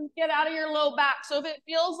and get out of your low back. So if it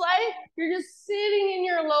feels like you're just sitting in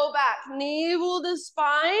your low back, navel to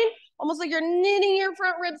spine, almost like you're knitting your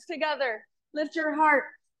front ribs together. Lift your heart,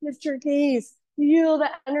 lift your gaze. Feel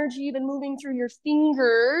the energy even moving through your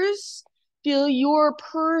fingers. Feel your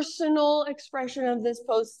personal expression of this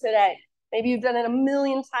pose today. Maybe you've done it a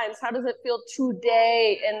million times. How does it feel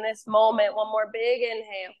today in this moment? One more big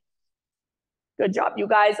inhale. Good job, you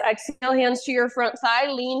guys. Exhale, hands to your front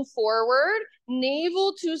thigh, lean forward,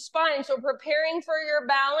 navel to spine. So preparing for your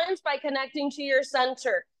balance by connecting to your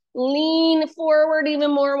center. Lean forward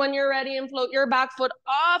even more when you're ready and float your back foot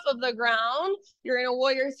off of the ground. You're in a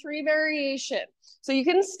warrior 3 variation. So you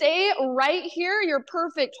can stay right here. You're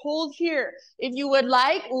perfect. Hold here. If you would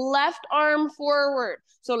like, left arm forward.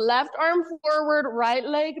 So left arm forward, right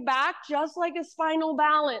leg back, just like a spinal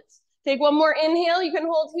balance. Take one more inhale. You can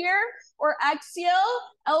hold here or exhale,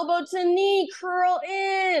 elbow to knee, curl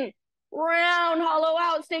in, round, hollow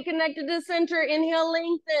out, stay connected to center. Inhale,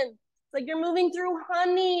 lengthen. It's like you're moving through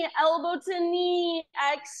honey, elbow to knee,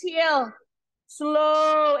 exhale.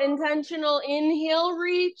 Slow, intentional inhale,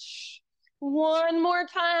 reach. One more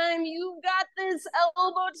time. You've got this,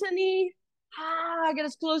 elbow to knee. Get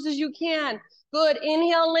as close as you can. Good.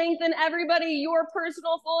 Inhale, lengthen. Everybody, your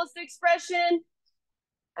personal fullest expression.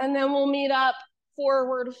 And then we'll meet up,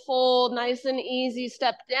 forward fold, nice and easy.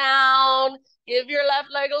 Step down. Give your left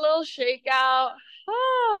leg a little shake out.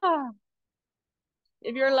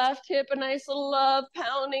 Give your left hip a nice little love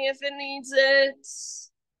pounding if it needs it.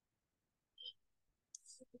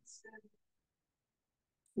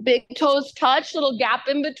 Big toes touch, little gap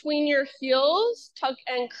in between your heels. Tuck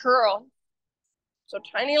and curl. So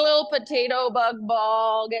tiny little potato bug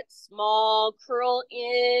ball, get small, curl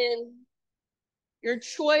in. Your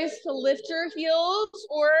choice to lift your heels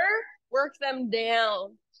or work them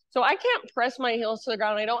down. So I can't press my heels to the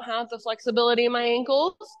ground. I don't have the flexibility in my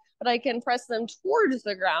ankles, but I can press them towards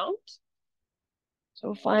the ground.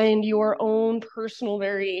 So find your own personal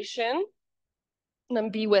variation and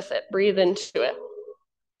then be with it. Breathe into it.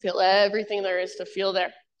 Feel everything there is to feel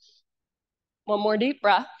there. One more deep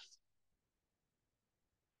breath.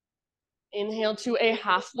 Inhale to a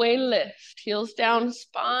halfway lift. Heels down,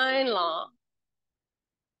 spine long.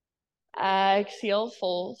 Exhale,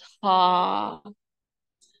 fold. Ha.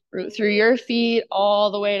 Root through your feet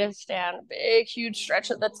all the way to stand. Big, huge stretch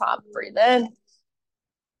at the top. Breathe in.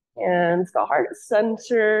 Hands to heart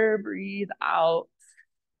center. Breathe out.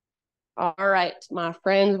 All right, my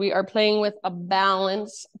friends, we are playing with a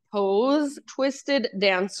balance pose, twisted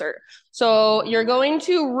dancer. So you're going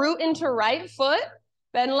to root into right foot,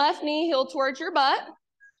 bend left knee, heel towards your butt.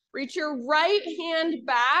 Reach your right hand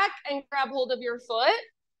back and grab hold of your foot.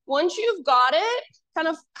 Once you've got it, kind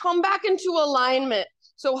of come back into alignment.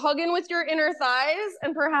 So hug in with your inner thighs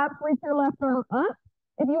and perhaps reach your left arm up.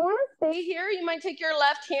 If you want to stay here, you might take your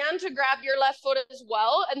left hand to grab your left foot as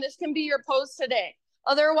well, and this can be your pose today.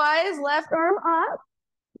 Otherwise, left arm up.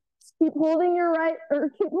 Keep holding your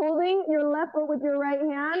left foot with your right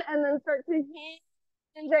hand, and then start to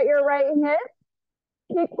hinge at your right hip.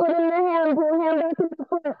 Kick foot in the hand, pull hand back into the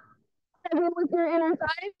foot. Heavy with your inner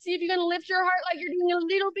thighs. See if you can lift your heart like you're doing a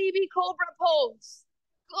little baby cobra pose.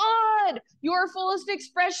 Good. Your fullest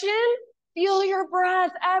expression. Feel your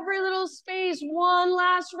breath, every little space. One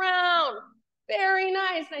last round. Very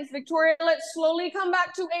nice. Nice, Victoria. Let's slowly come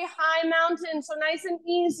back to a high mountain. So nice and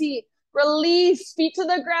easy. Release, feet to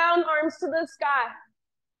the ground, arms to the sky.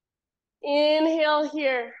 Inhale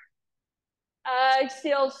here.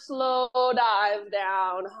 Exhale, slow dive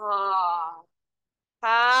down. Ha.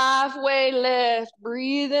 Halfway lift.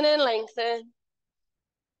 Breathe in and lengthen.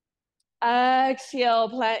 Exhale,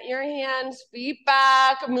 plant your hands, feet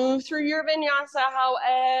back, move through your vinyasa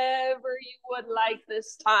however you would like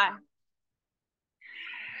this time.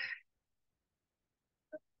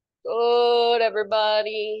 Good,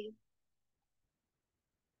 everybody.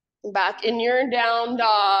 Back in your down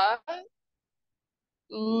dog.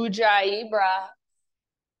 Ujjayi breath.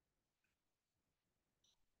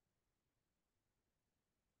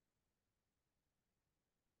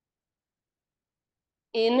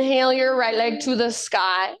 Inhale your right leg to the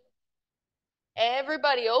sky.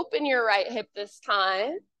 Everybody open your right hip this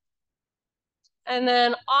time. And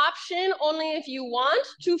then option only if you want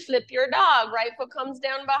to flip your dog. Right foot comes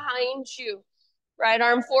down behind you. Right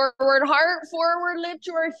arm forward, heart forward, lift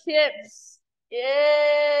your hips.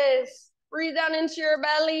 Yes. Breathe down into your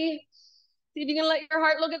belly. See if you can let your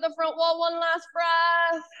heart look at the front wall. One last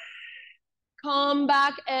breath. Come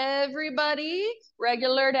back, everybody.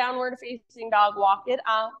 Regular downward facing dog. Walk it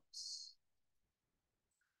out.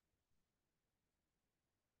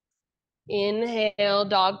 Inhale,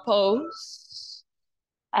 dog pose.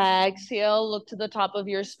 Exhale, look to the top of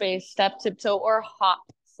your space. Step, tiptoe, or hop.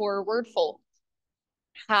 Forward fold.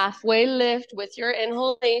 Halfway lift with your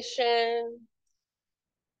inhalation.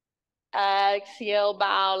 Exhale,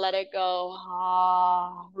 bow, let it go.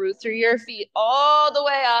 Ah, root through your feet all the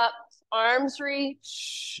way up. Arms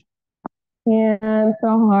reach. Hands to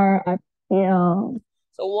heart, exhale.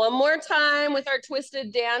 So one more time with our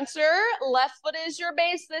twisted dancer. Left foot is your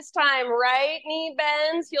base this time. Right knee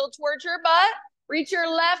bends, heel towards your butt. Reach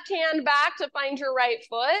your left hand back to find your right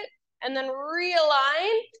foot. And then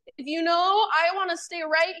realign. If you know, I want to stay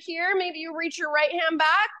right here, maybe you reach your right hand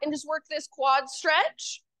back and just work this quad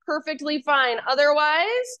stretch. Perfectly fine. Otherwise,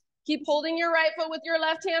 keep holding your right foot with your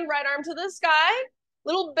left hand, right arm to the sky.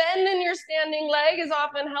 Little bend in your standing leg is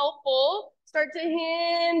often helpful. Start to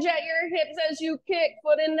hinge at your hips as you kick,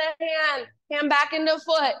 foot in the hand back into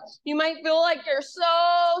foot. You might feel like you're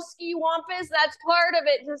so ski-wampus. That's part of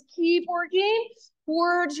it. Just keep working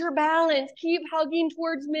towards your balance. Keep hugging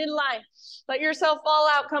towards midline. Let yourself fall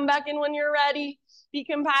out. Come back in when you're ready. Be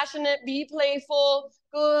compassionate. Be playful.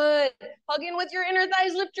 Good. Hug in with your inner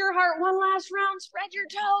thighs. Lift your heart. One last round. Spread your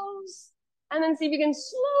toes. And then see if you can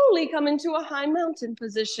slowly come into a high mountain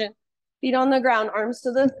position. Feet on the ground. Arms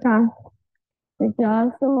to the sky. Take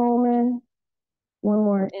just a moment. One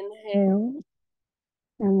more inhale.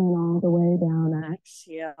 And then all the way down.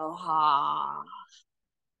 Exhale. Ha.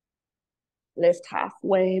 Lift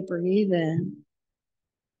halfway. Breathe in.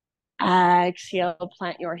 Exhale,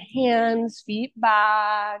 plant your hands, feet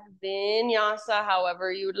back, vinyasa,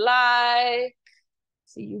 however you'd like.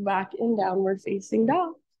 See you back in downward facing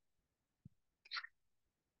dog.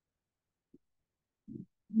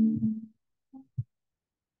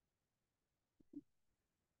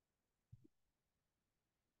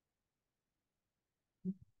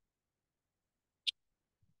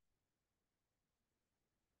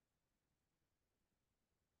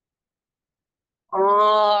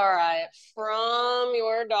 All right, from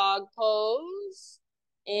your dog pose,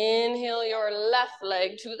 inhale your left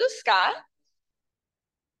leg to the sky.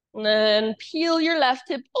 And then peel your left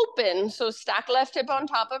hip open. So stack left hip on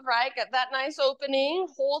top of right, get that nice opening.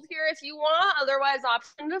 Hold here if you want, otherwise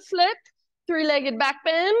option to flip. Three-legged back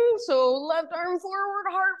bend. So left arm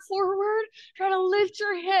forward, heart forward. Try to lift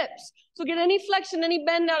your hips. So get any flexion, any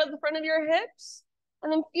bend out of the front of your hips.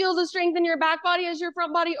 And then feel the strength in your back body as your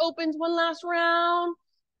front body opens. One last round.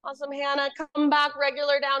 Awesome, Hannah. Come back,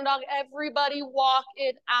 regular down dog. Everybody walk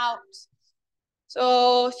it out.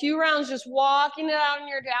 So a few rounds just walking it out in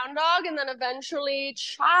your down dog, and then eventually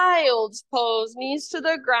child's pose, knees to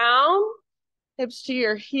the ground, hips to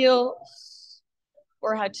your heels,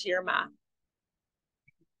 forehead to your mat.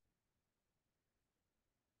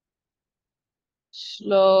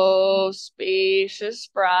 Slow, spacious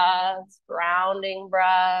breaths, grounding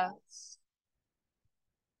breaths.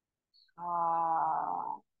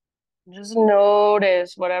 Just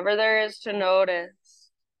notice whatever there is to notice.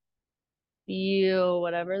 Feel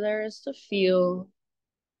whatever there is to feel.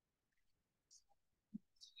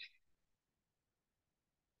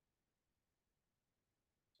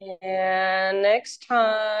 And next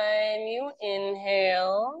time you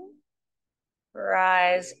inhale,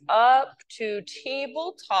 rise up to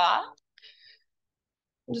tabletop.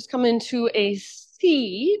 Just come into a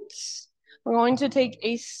seat. We're going to take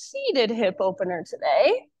a seated hip opener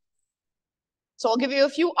today. So I'll give you a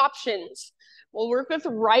few options. We'll work with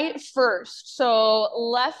right first. So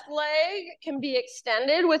left leg can be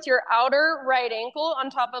extended with your outer right ankle on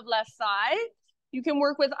top of left thigh. You can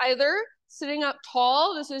work with either sitting up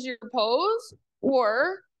tall, this is your pose,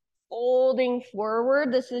 or folding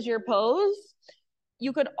forward, this is your pose.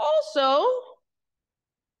 You could also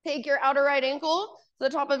take your outer right ankle to the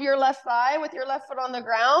top of your left thigh with your left foot on the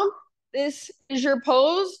ground. This is your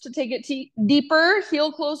pose to take it deeper,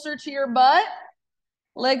 heel closer to your butt,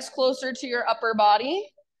 legs closer to your upper body.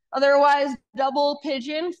 Otherwise, double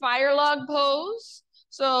pigeon, fire log pose.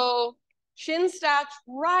 So shin stacked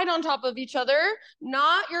right on top of each other,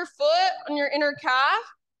 not your foot on your inner calf,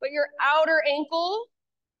 but your outer ankle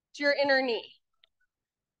to your inner knee.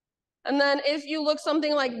 And then if you look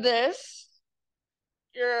something like this,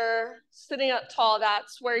 you're sitting up tall,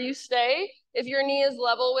 that's where you stay. If your knee is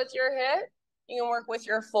level with your hip, you can work with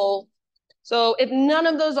your full. So if none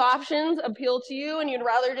of those options appeal to you and you'd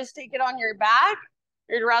rather just take it on your back,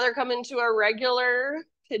 you'd rather come into a regular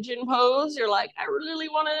pigeon pose, you're like, I really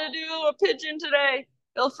wanted to do a pigeon today,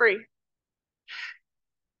 feel free.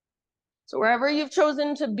 So wherever you've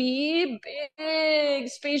chosen to be, big,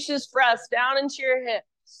 spacious breaths down into your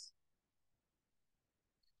hips.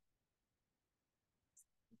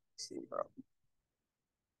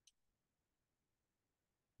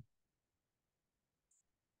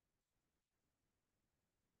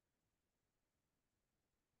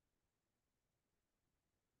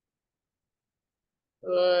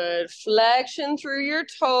 Good. Flexion through your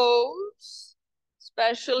toes,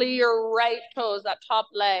 especially your right toes, that top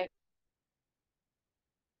leg.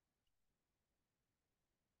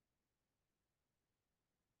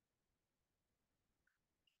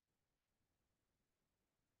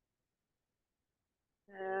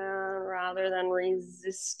 And rather than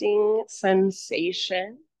resisting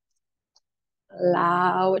sensation,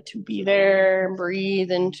 allow it to be there,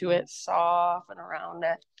 breathe into it, soften around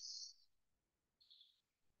it.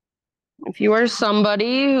 If you are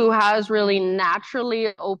somebody who has really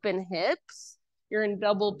naturally open hips, you're in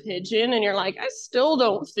double pigeon and you're like, I still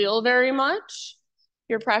don't feel very much.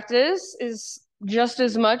 Your practice is just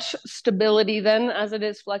as much stability then as it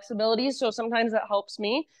is flexibility. So sometimes it helps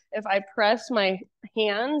me if I press my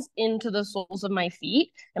hands into the soles of my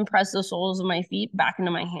feet and press the soles of my feet back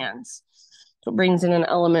into my hands. So it brings in an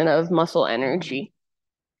element of muscle energy.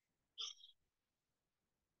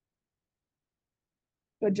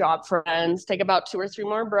 Good job, friends. Take about 2 or 3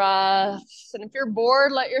 more breaths. And if you're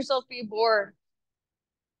bored, let yourself be bored.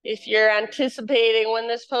 If you're anticipating when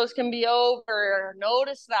this pose can be over,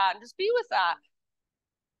 notice that and just be with that.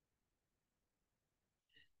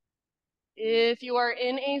 If you are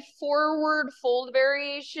in a forward fold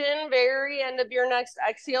variation, very end of your next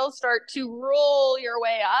exhale, start to roll your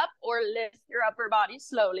way up or lift your upper body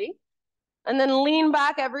slowly. And then lean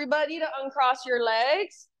back, everybody, to uncross your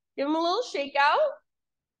legs. Give them a little shake out.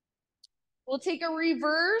 We'll take a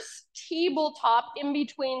reverse tabletop in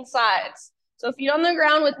between sides. So feet on the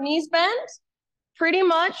ground with knees bent, Pretty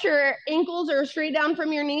much your ankles are straight down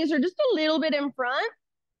from your knees or just a little bit in front.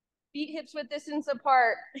 Feet hips width distance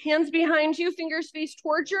apart. Hands behind you, fingers face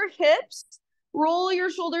towards your hips. Roll your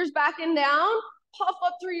shoulders back and down. Puff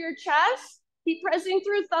up through your chest. Keep pressing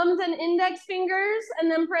through thumbs and index fingers,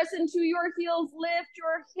 and then press into your heels. Lift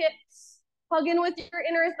your hips. Hug in with your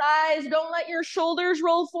inner thighs. Don't let your shoulders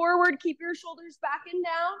roll forward. Keep your shoulders back and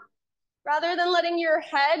down. Rather than letting your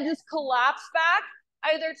head just collapse back,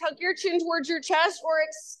 either tuck your chin towards your chest or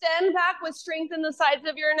extend back with strength in the sides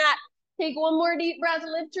of your neck. Take one more deep breath.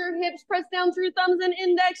 Lift your hips, press down through thumbs and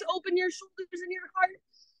index. Open your shoulders and your heart.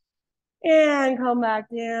 And come back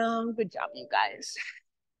down. Good job, you guys.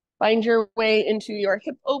 Find your way into your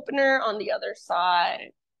hip opener on the other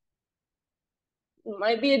side. It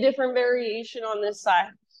might be a different variation on this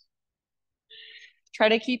side. Try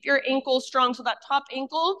to keep your ankle strong. So that top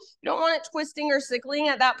ankle, you don't want it twisting or sickling.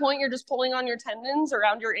 At that point, you're just pulling on your tendons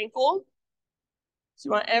around your ankle. So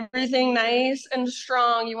you want everything nice and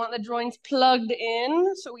strong. You want the joints plugged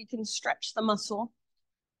in so we can stretch the muscle.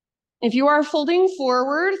 If you are folding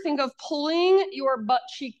forward, think of pulling your butt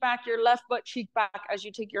cheek back, your left butt cheek back as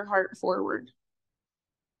you take your heart forward.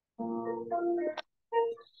 And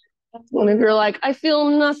if you're like, I feel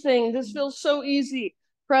nothing, this feels so easy,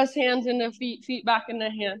 press hands into feet, feet back into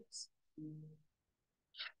hands.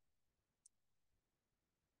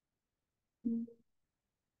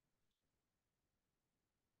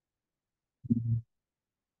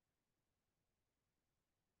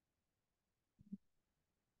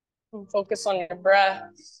 And focus on your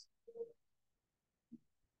breath.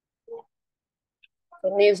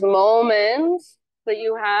 In these moments that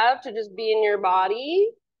you have to just be in your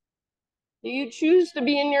body, do you choose to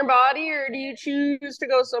be in your body or do you choose to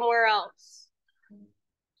go somewhere else?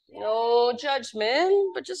 No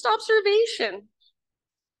judgment, but just observation.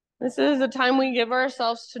 This is a time we give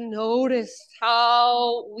ourselves to notice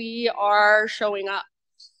how we are showing up,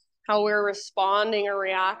 how we're responding or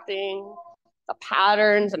reacting, the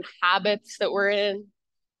patterns and habits that we're in.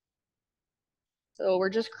 So we're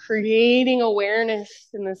just creating awareness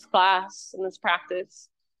in this class, in this practice.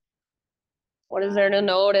 What is there to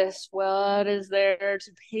notice? What is there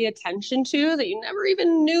to pay attention to that you never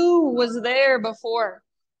even knew was there before?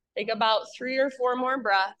 Take about 3 or 4 more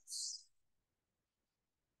breaths.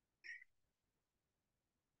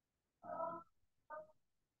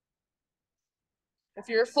 If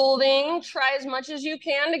you're folding, try as much as you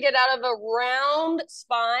can to get out of a round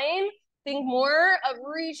spine. Think more of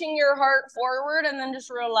reaching your heart forward and then just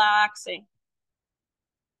relaxing.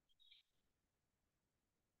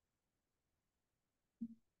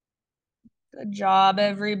 Good job,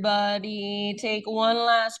 everybody. Take one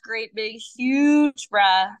last great big huge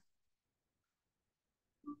breath.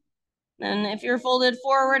 And if you're folded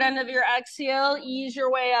forward, end of your exhale, ease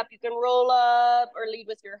your way up. You can roll up or lead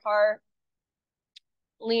with your heart.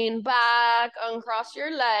 Lean back, uncross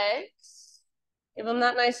your legs. Give them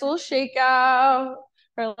that nice little shake out.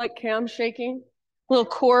 Or like Cam shaking. Little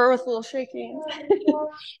core with a little shaking.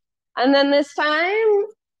 And then this time,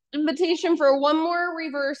 invitation for one more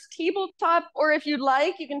reverse tabletop, or if you'd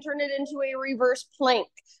like, you can turn it into a reverse plank.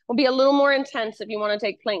 It'll be a little more intense if you want to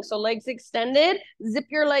take plank. So legs extended, zip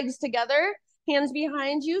your legs together, hands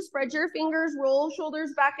behind you, spread your fingers, roll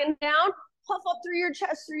shoulders back and down, puff up through your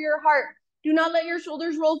chest, through your heart. Do not let your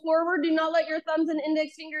shoulders roll forward. Do not let your thumbs and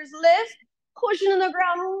index fingers lift. Push into the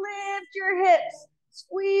ground, lift your hips.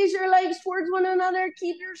 Squeeze your legs towards one another.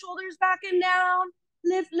 Keep your shoulders back and down.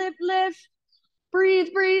 Lift, lift, lift.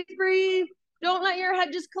 Breathe, breathe, breathe. Don't let your head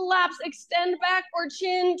just collapse. Extend back or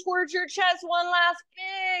chin towards your chest. One last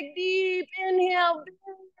big, deep inhale.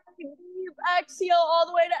 Big, deep exhale all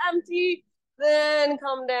the way to empty. Then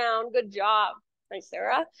come down. Good job. Nice,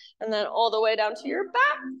 Sarah. And then all the way down to your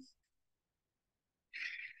back.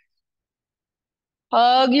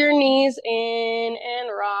 Hug your knees in and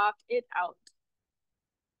rock it out.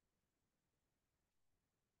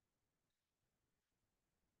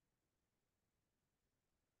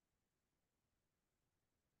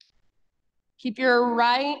 Keep your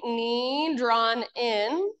right knee drawn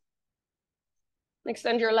in.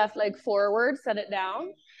 Extend your left leg forward, set it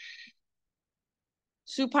down.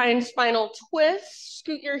 Supine spinal twist.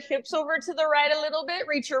 Scoot your hips over to the right a little bit.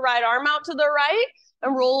 Reach your right arm out to the right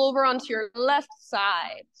and roll over onto your left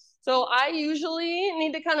side. So I usually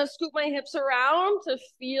need to kind of scoop my hips around to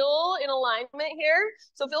feel in alignment here.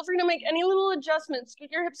 So feel free to make any little adjustments.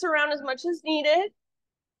 Scoot your hips around as much as needed.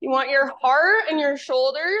 You want your heart and your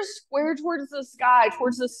shoulders square towards the sky,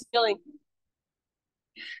 towards the ceiling.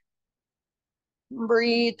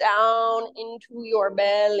 Breathe down into your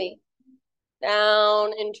belly,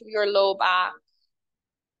 down into your low back.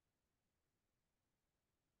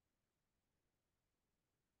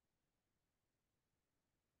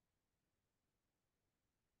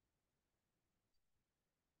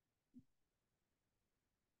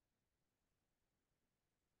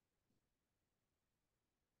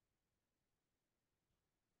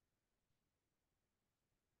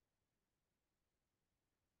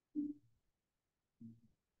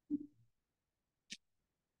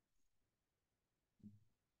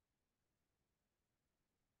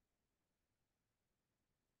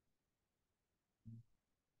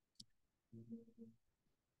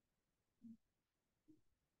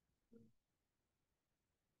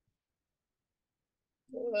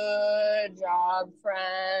 Good job,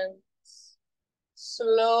 friends.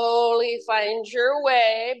 Slowly find your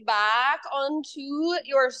way back onto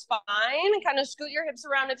your spine. Kind of scoot your hips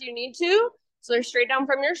around if you need to. So they're straight down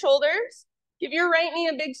from your shoulders. Give your right knee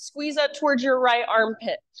a big squeeze up towards your right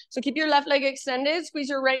armpit. So keep your left leg extended. Squeeze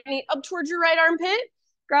your right knee up towards your right armpit.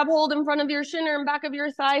 Grab hold in front of your shin or in back of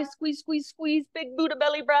your thigh. Squeeze, squeeze, squeeze. Big Buddha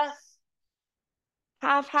belly breath.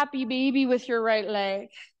 Half happy baby with your right leg.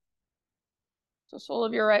 So sole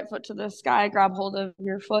of your right foot to the sky. Grab hold of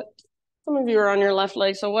your foot. Some of you are on your left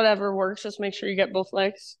leg, so whatever works, just make sure you get both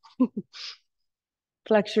legs.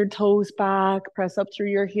 Flex your toes back, press up through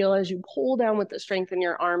your heel as you pull down with the strength in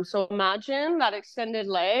your arm. So imagine that extended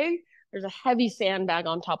leg, there's a heavy sandbag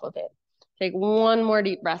on top of it. Take one more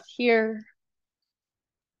deep breath here.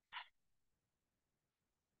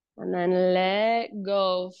 And then let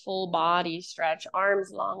go, full body stretch,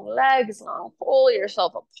 arms long, legs long, pull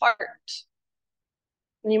yourself apart.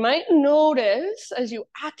 And you might notice as you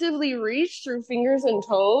actively reach through fingers and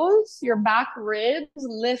toes, your back ribs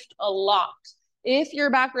lift a lot. If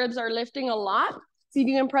your back ribs are lifting a lot, see if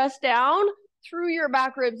you can press down through your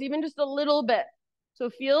back ribs, even just a little bit.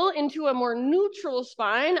 So feel into a more neutral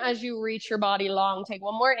spine as you reach your body long. Take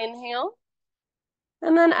one more inhale.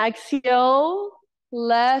 And then exhale,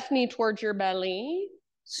 left knee towards your belly,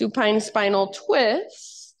 supine spinal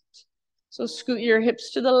twist. So scoot your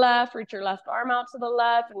hips to the left, reach your left arm out to the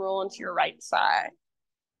left, and roll into your right side.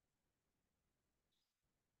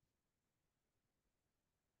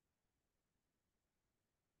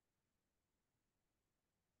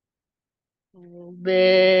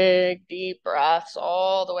 Big, deep breaths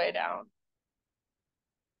all the way down.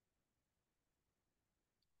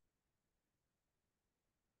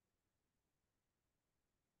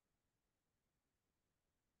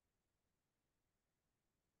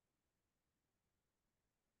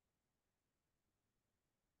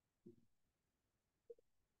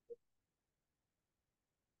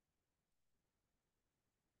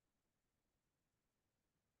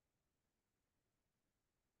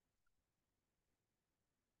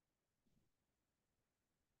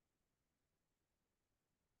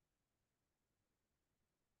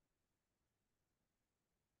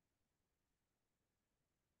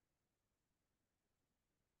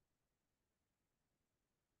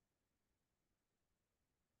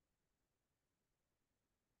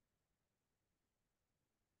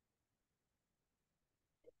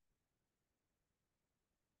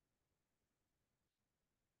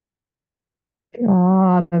 Good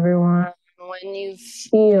job, everyone. When you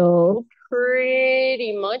feel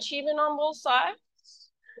pretty much even on both sides,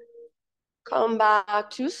 come back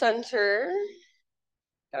to center.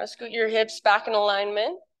 Gotta scoot your hips back in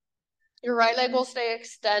alignment. Your right leg will stay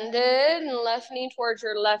extended and left knee towards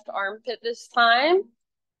your left armpit this time.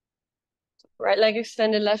 Right leg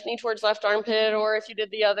extended, left knee towards left armpit, or if you did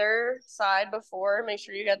the other side before, make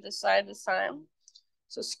sure you get this side this time.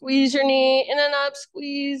 So squeeze your knee in and up,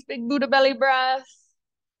 squeeze, big Buddha belly breath,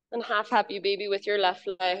 and half happy baby with your left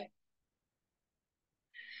leg.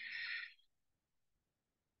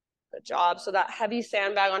 Good job. So that heavy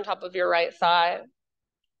sandbag on top of your right thigh.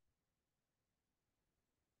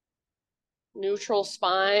 Neutral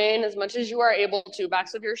spine as much as you are able to.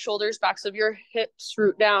 Backs of your shoulders, backs of your hips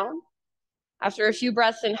root down. After a few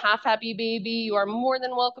breaths in half happy baby, you are more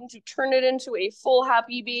than welcome to turn it into a full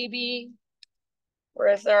happy baby. Or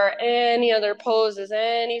if there are any other poses,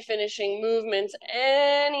 any finishing movements,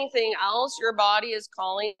 anything else your body is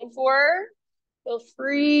calling for, feel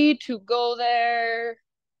free to go there.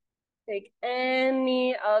 Take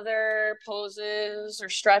any other poses or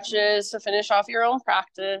stretches to finish off your own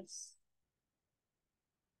practice.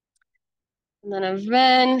 And then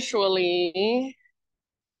eventually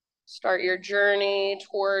start your journey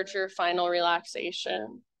towards your final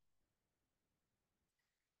relaxation.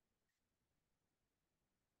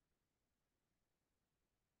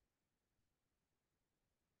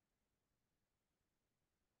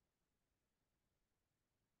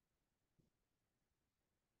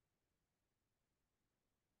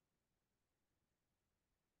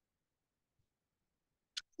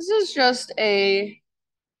 This is just a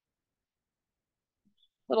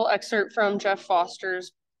little excerpt from Jeff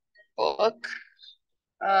Foster's book.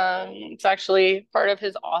 It's actually part of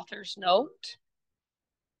his author's note.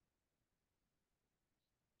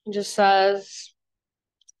 It just says,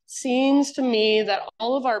 seems to me that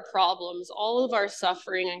all of our problems, all of our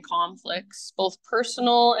suffering and conflicts, both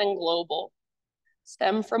personal and global,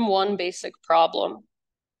 stem from one basic problem: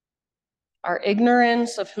 our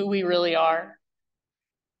ignorance of who we really are.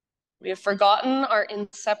 We have forgotten our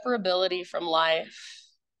inseparability from life.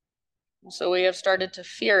 So we have started to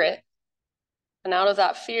fear it. And out of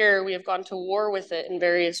that fear, we have gone to war with it in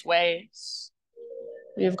various ways.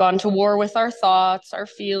 We have gone to war with our thoughts, our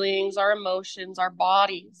feelings, our emotions, our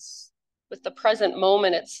bodies, with the present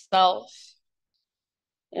moment itself.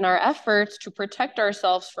 In our efforts to protect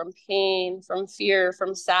ourselves from pain, from fear,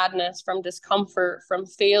 from sadness, from discomfort, from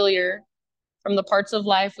failure, from the parts of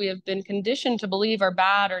life we have been conditioned to believe are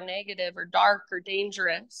bad or negative or dark or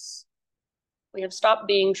dangerous, we have stopped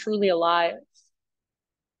being truly alive.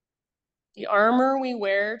 The armor we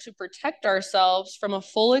wear to protect ourselves from a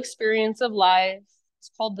full experience of life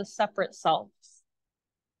is called the separate self.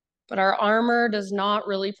 But our armor does not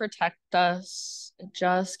really protect us. It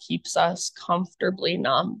just keeps us comfortably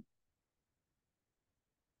numb.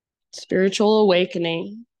 Spiritual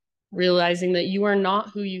awakening, realizing that you are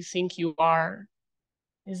not who you think you are,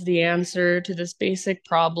 is the answer to this basic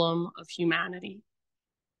problem of humanity.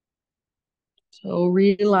 So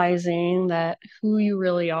realizing that who you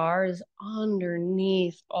really are is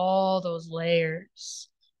underneath all those layers,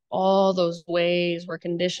 all those ways we're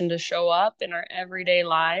conditioned to show up in our everyday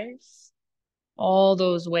life, all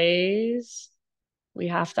those ways we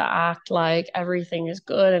have to act like everything is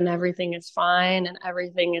good and everything is fine and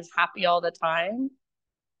everything is happy all the time.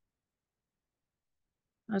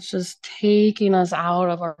 That's just taking us out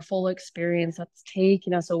of our full experience. That's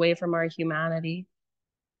taking us away from our humanity.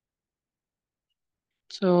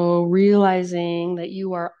 So realizing that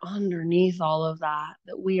you are underneath all of that,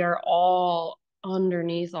 that we are all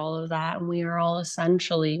underneath all of that, and we are all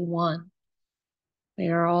essentially one. We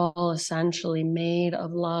are all essentially made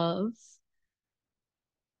of love.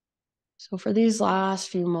 So for these last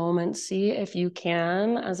few moments, see if you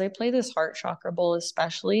can, as I play this heart chakra bowl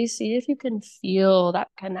especially, see if you can feel that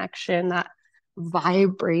connection, that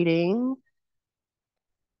vibrating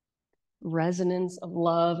resonance of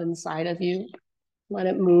love inside of you. Let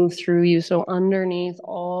it move through you. So underneath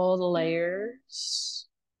all the layers,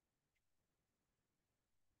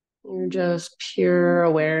 you're just pure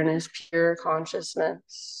awareness, pure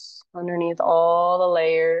consciousness. Underneath all the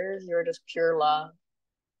layers, you're just pure love.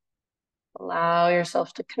 Allow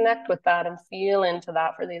yourself to connect with that and feel into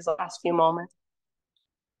that for these last few moments.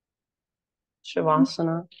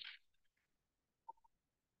 Shavasana.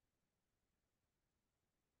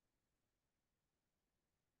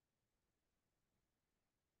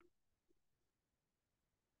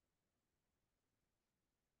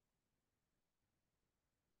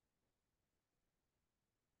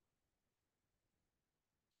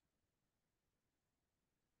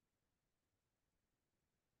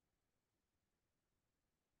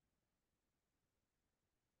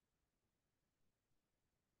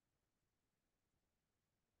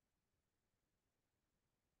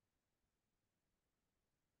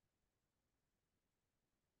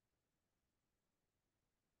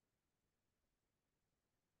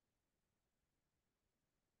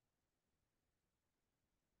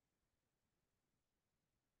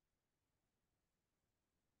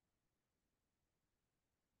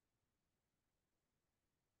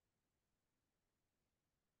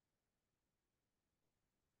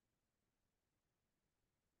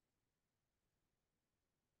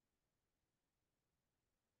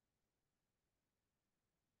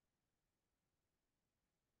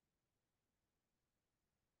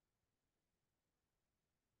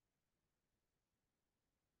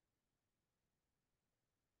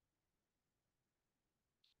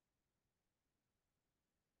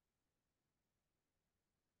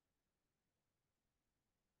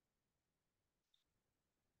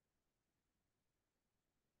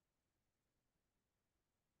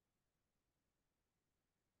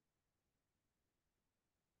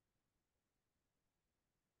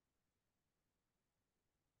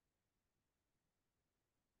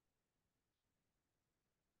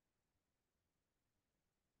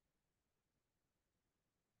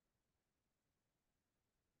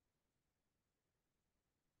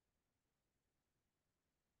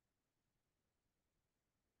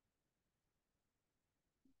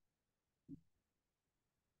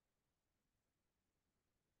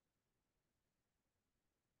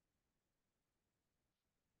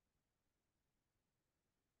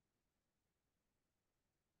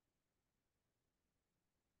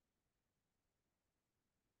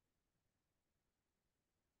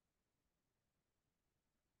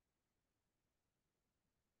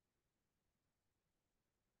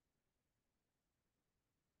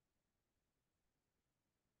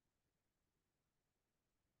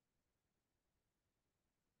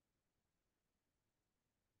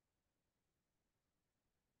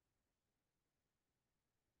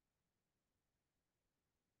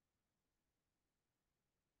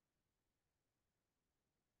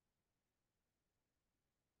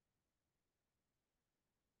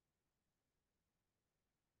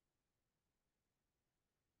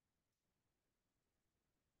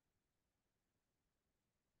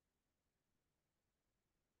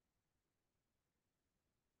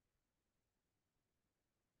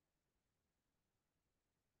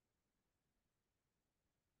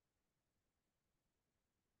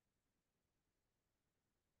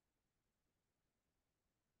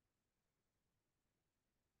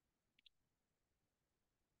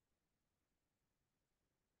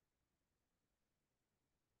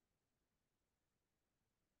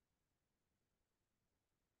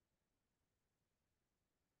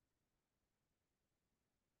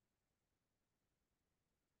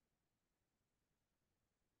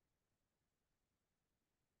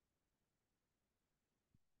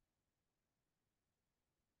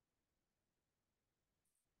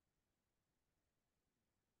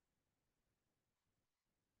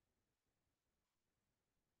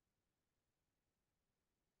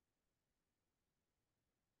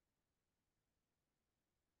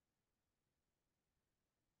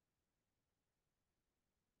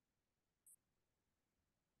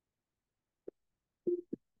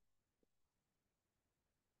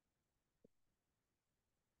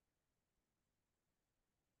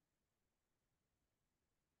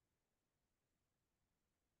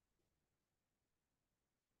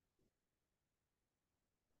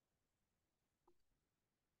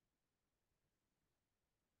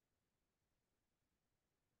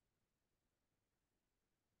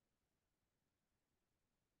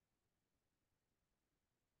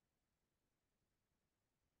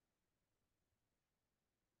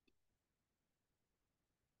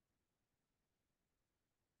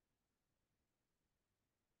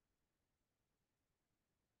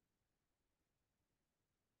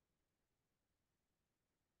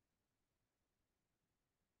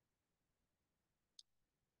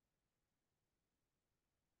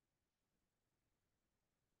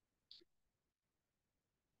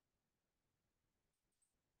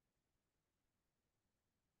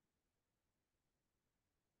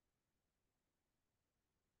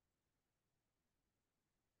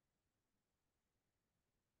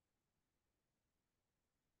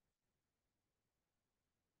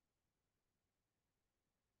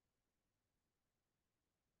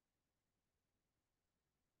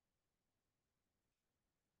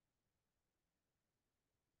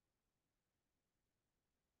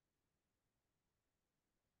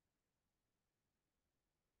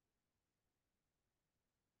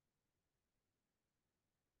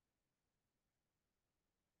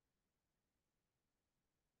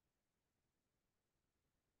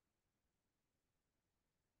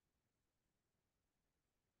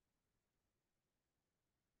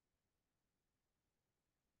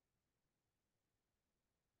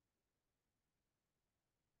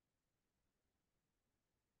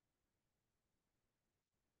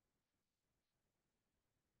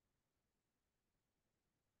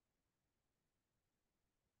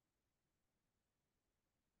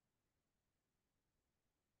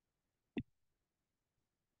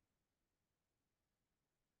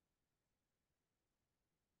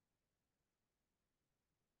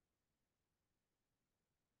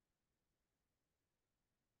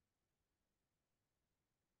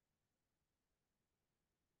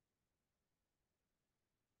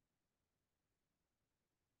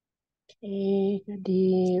 Take a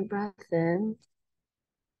deep breath in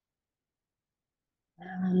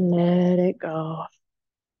and let it go.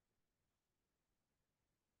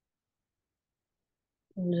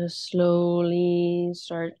 And just slowly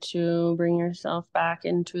start to bring yourself back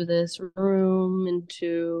into this room,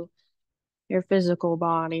 into your physical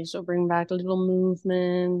body. So bring back little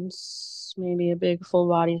movements, maybe a big full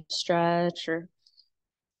body stretch, or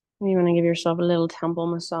you want to give yourself a little temple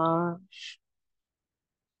massage.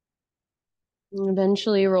 And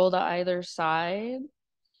eventually roll to either side.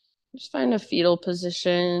 Just find a fetal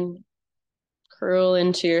position, curl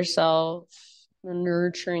into yourself in a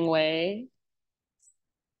nurturing way.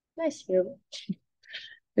 Nice you.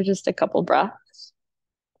 For just a couple breaths.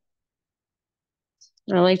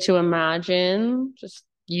 I like to imagine, just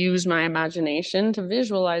use my imagination to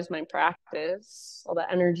visualize my practice, all the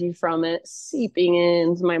energy from it seeping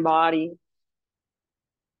into my body.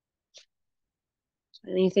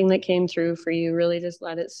 Anything that came through for you, really just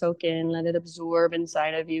let it soak in, let it absorb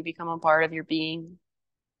inside of you, become a part of your being.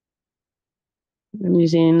 I'm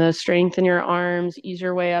using the strength in your arms, ease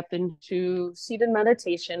your way up into seated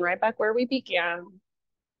meditation, right back where we began.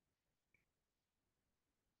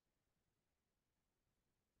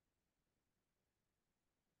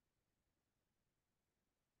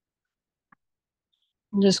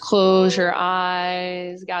 And just close your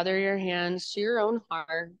eyes, gather your hands to your own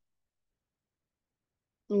heart,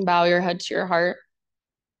 and bow your head to your heart.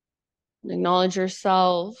 And acknowledge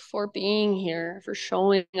yourself for being here, for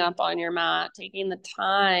showing up on your mat, taking the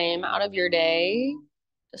time out of your day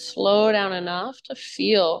to slow down enough to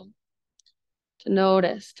feel, to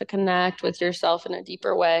notice, to connect with yourself in a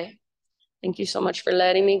deeper way. Thank you so much for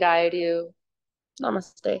letting me guide you.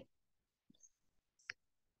 Namaste.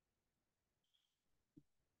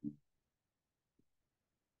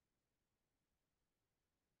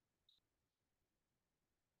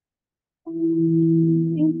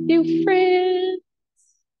 Thank you, friend.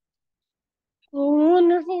 Have a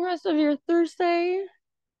wonderful rest of your Thursday.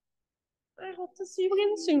 I hope to see you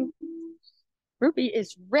again soon. Ruby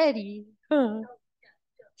is ready. Huh?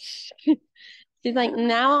 She's like,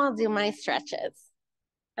 now I'll do my stretches.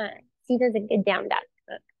 She does a good down dog.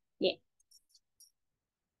 Yeah.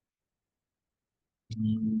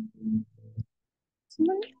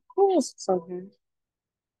 Cool.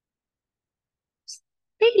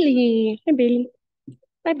 Bailey. Hi, Bailey.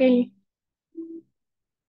 Bye, Bailey.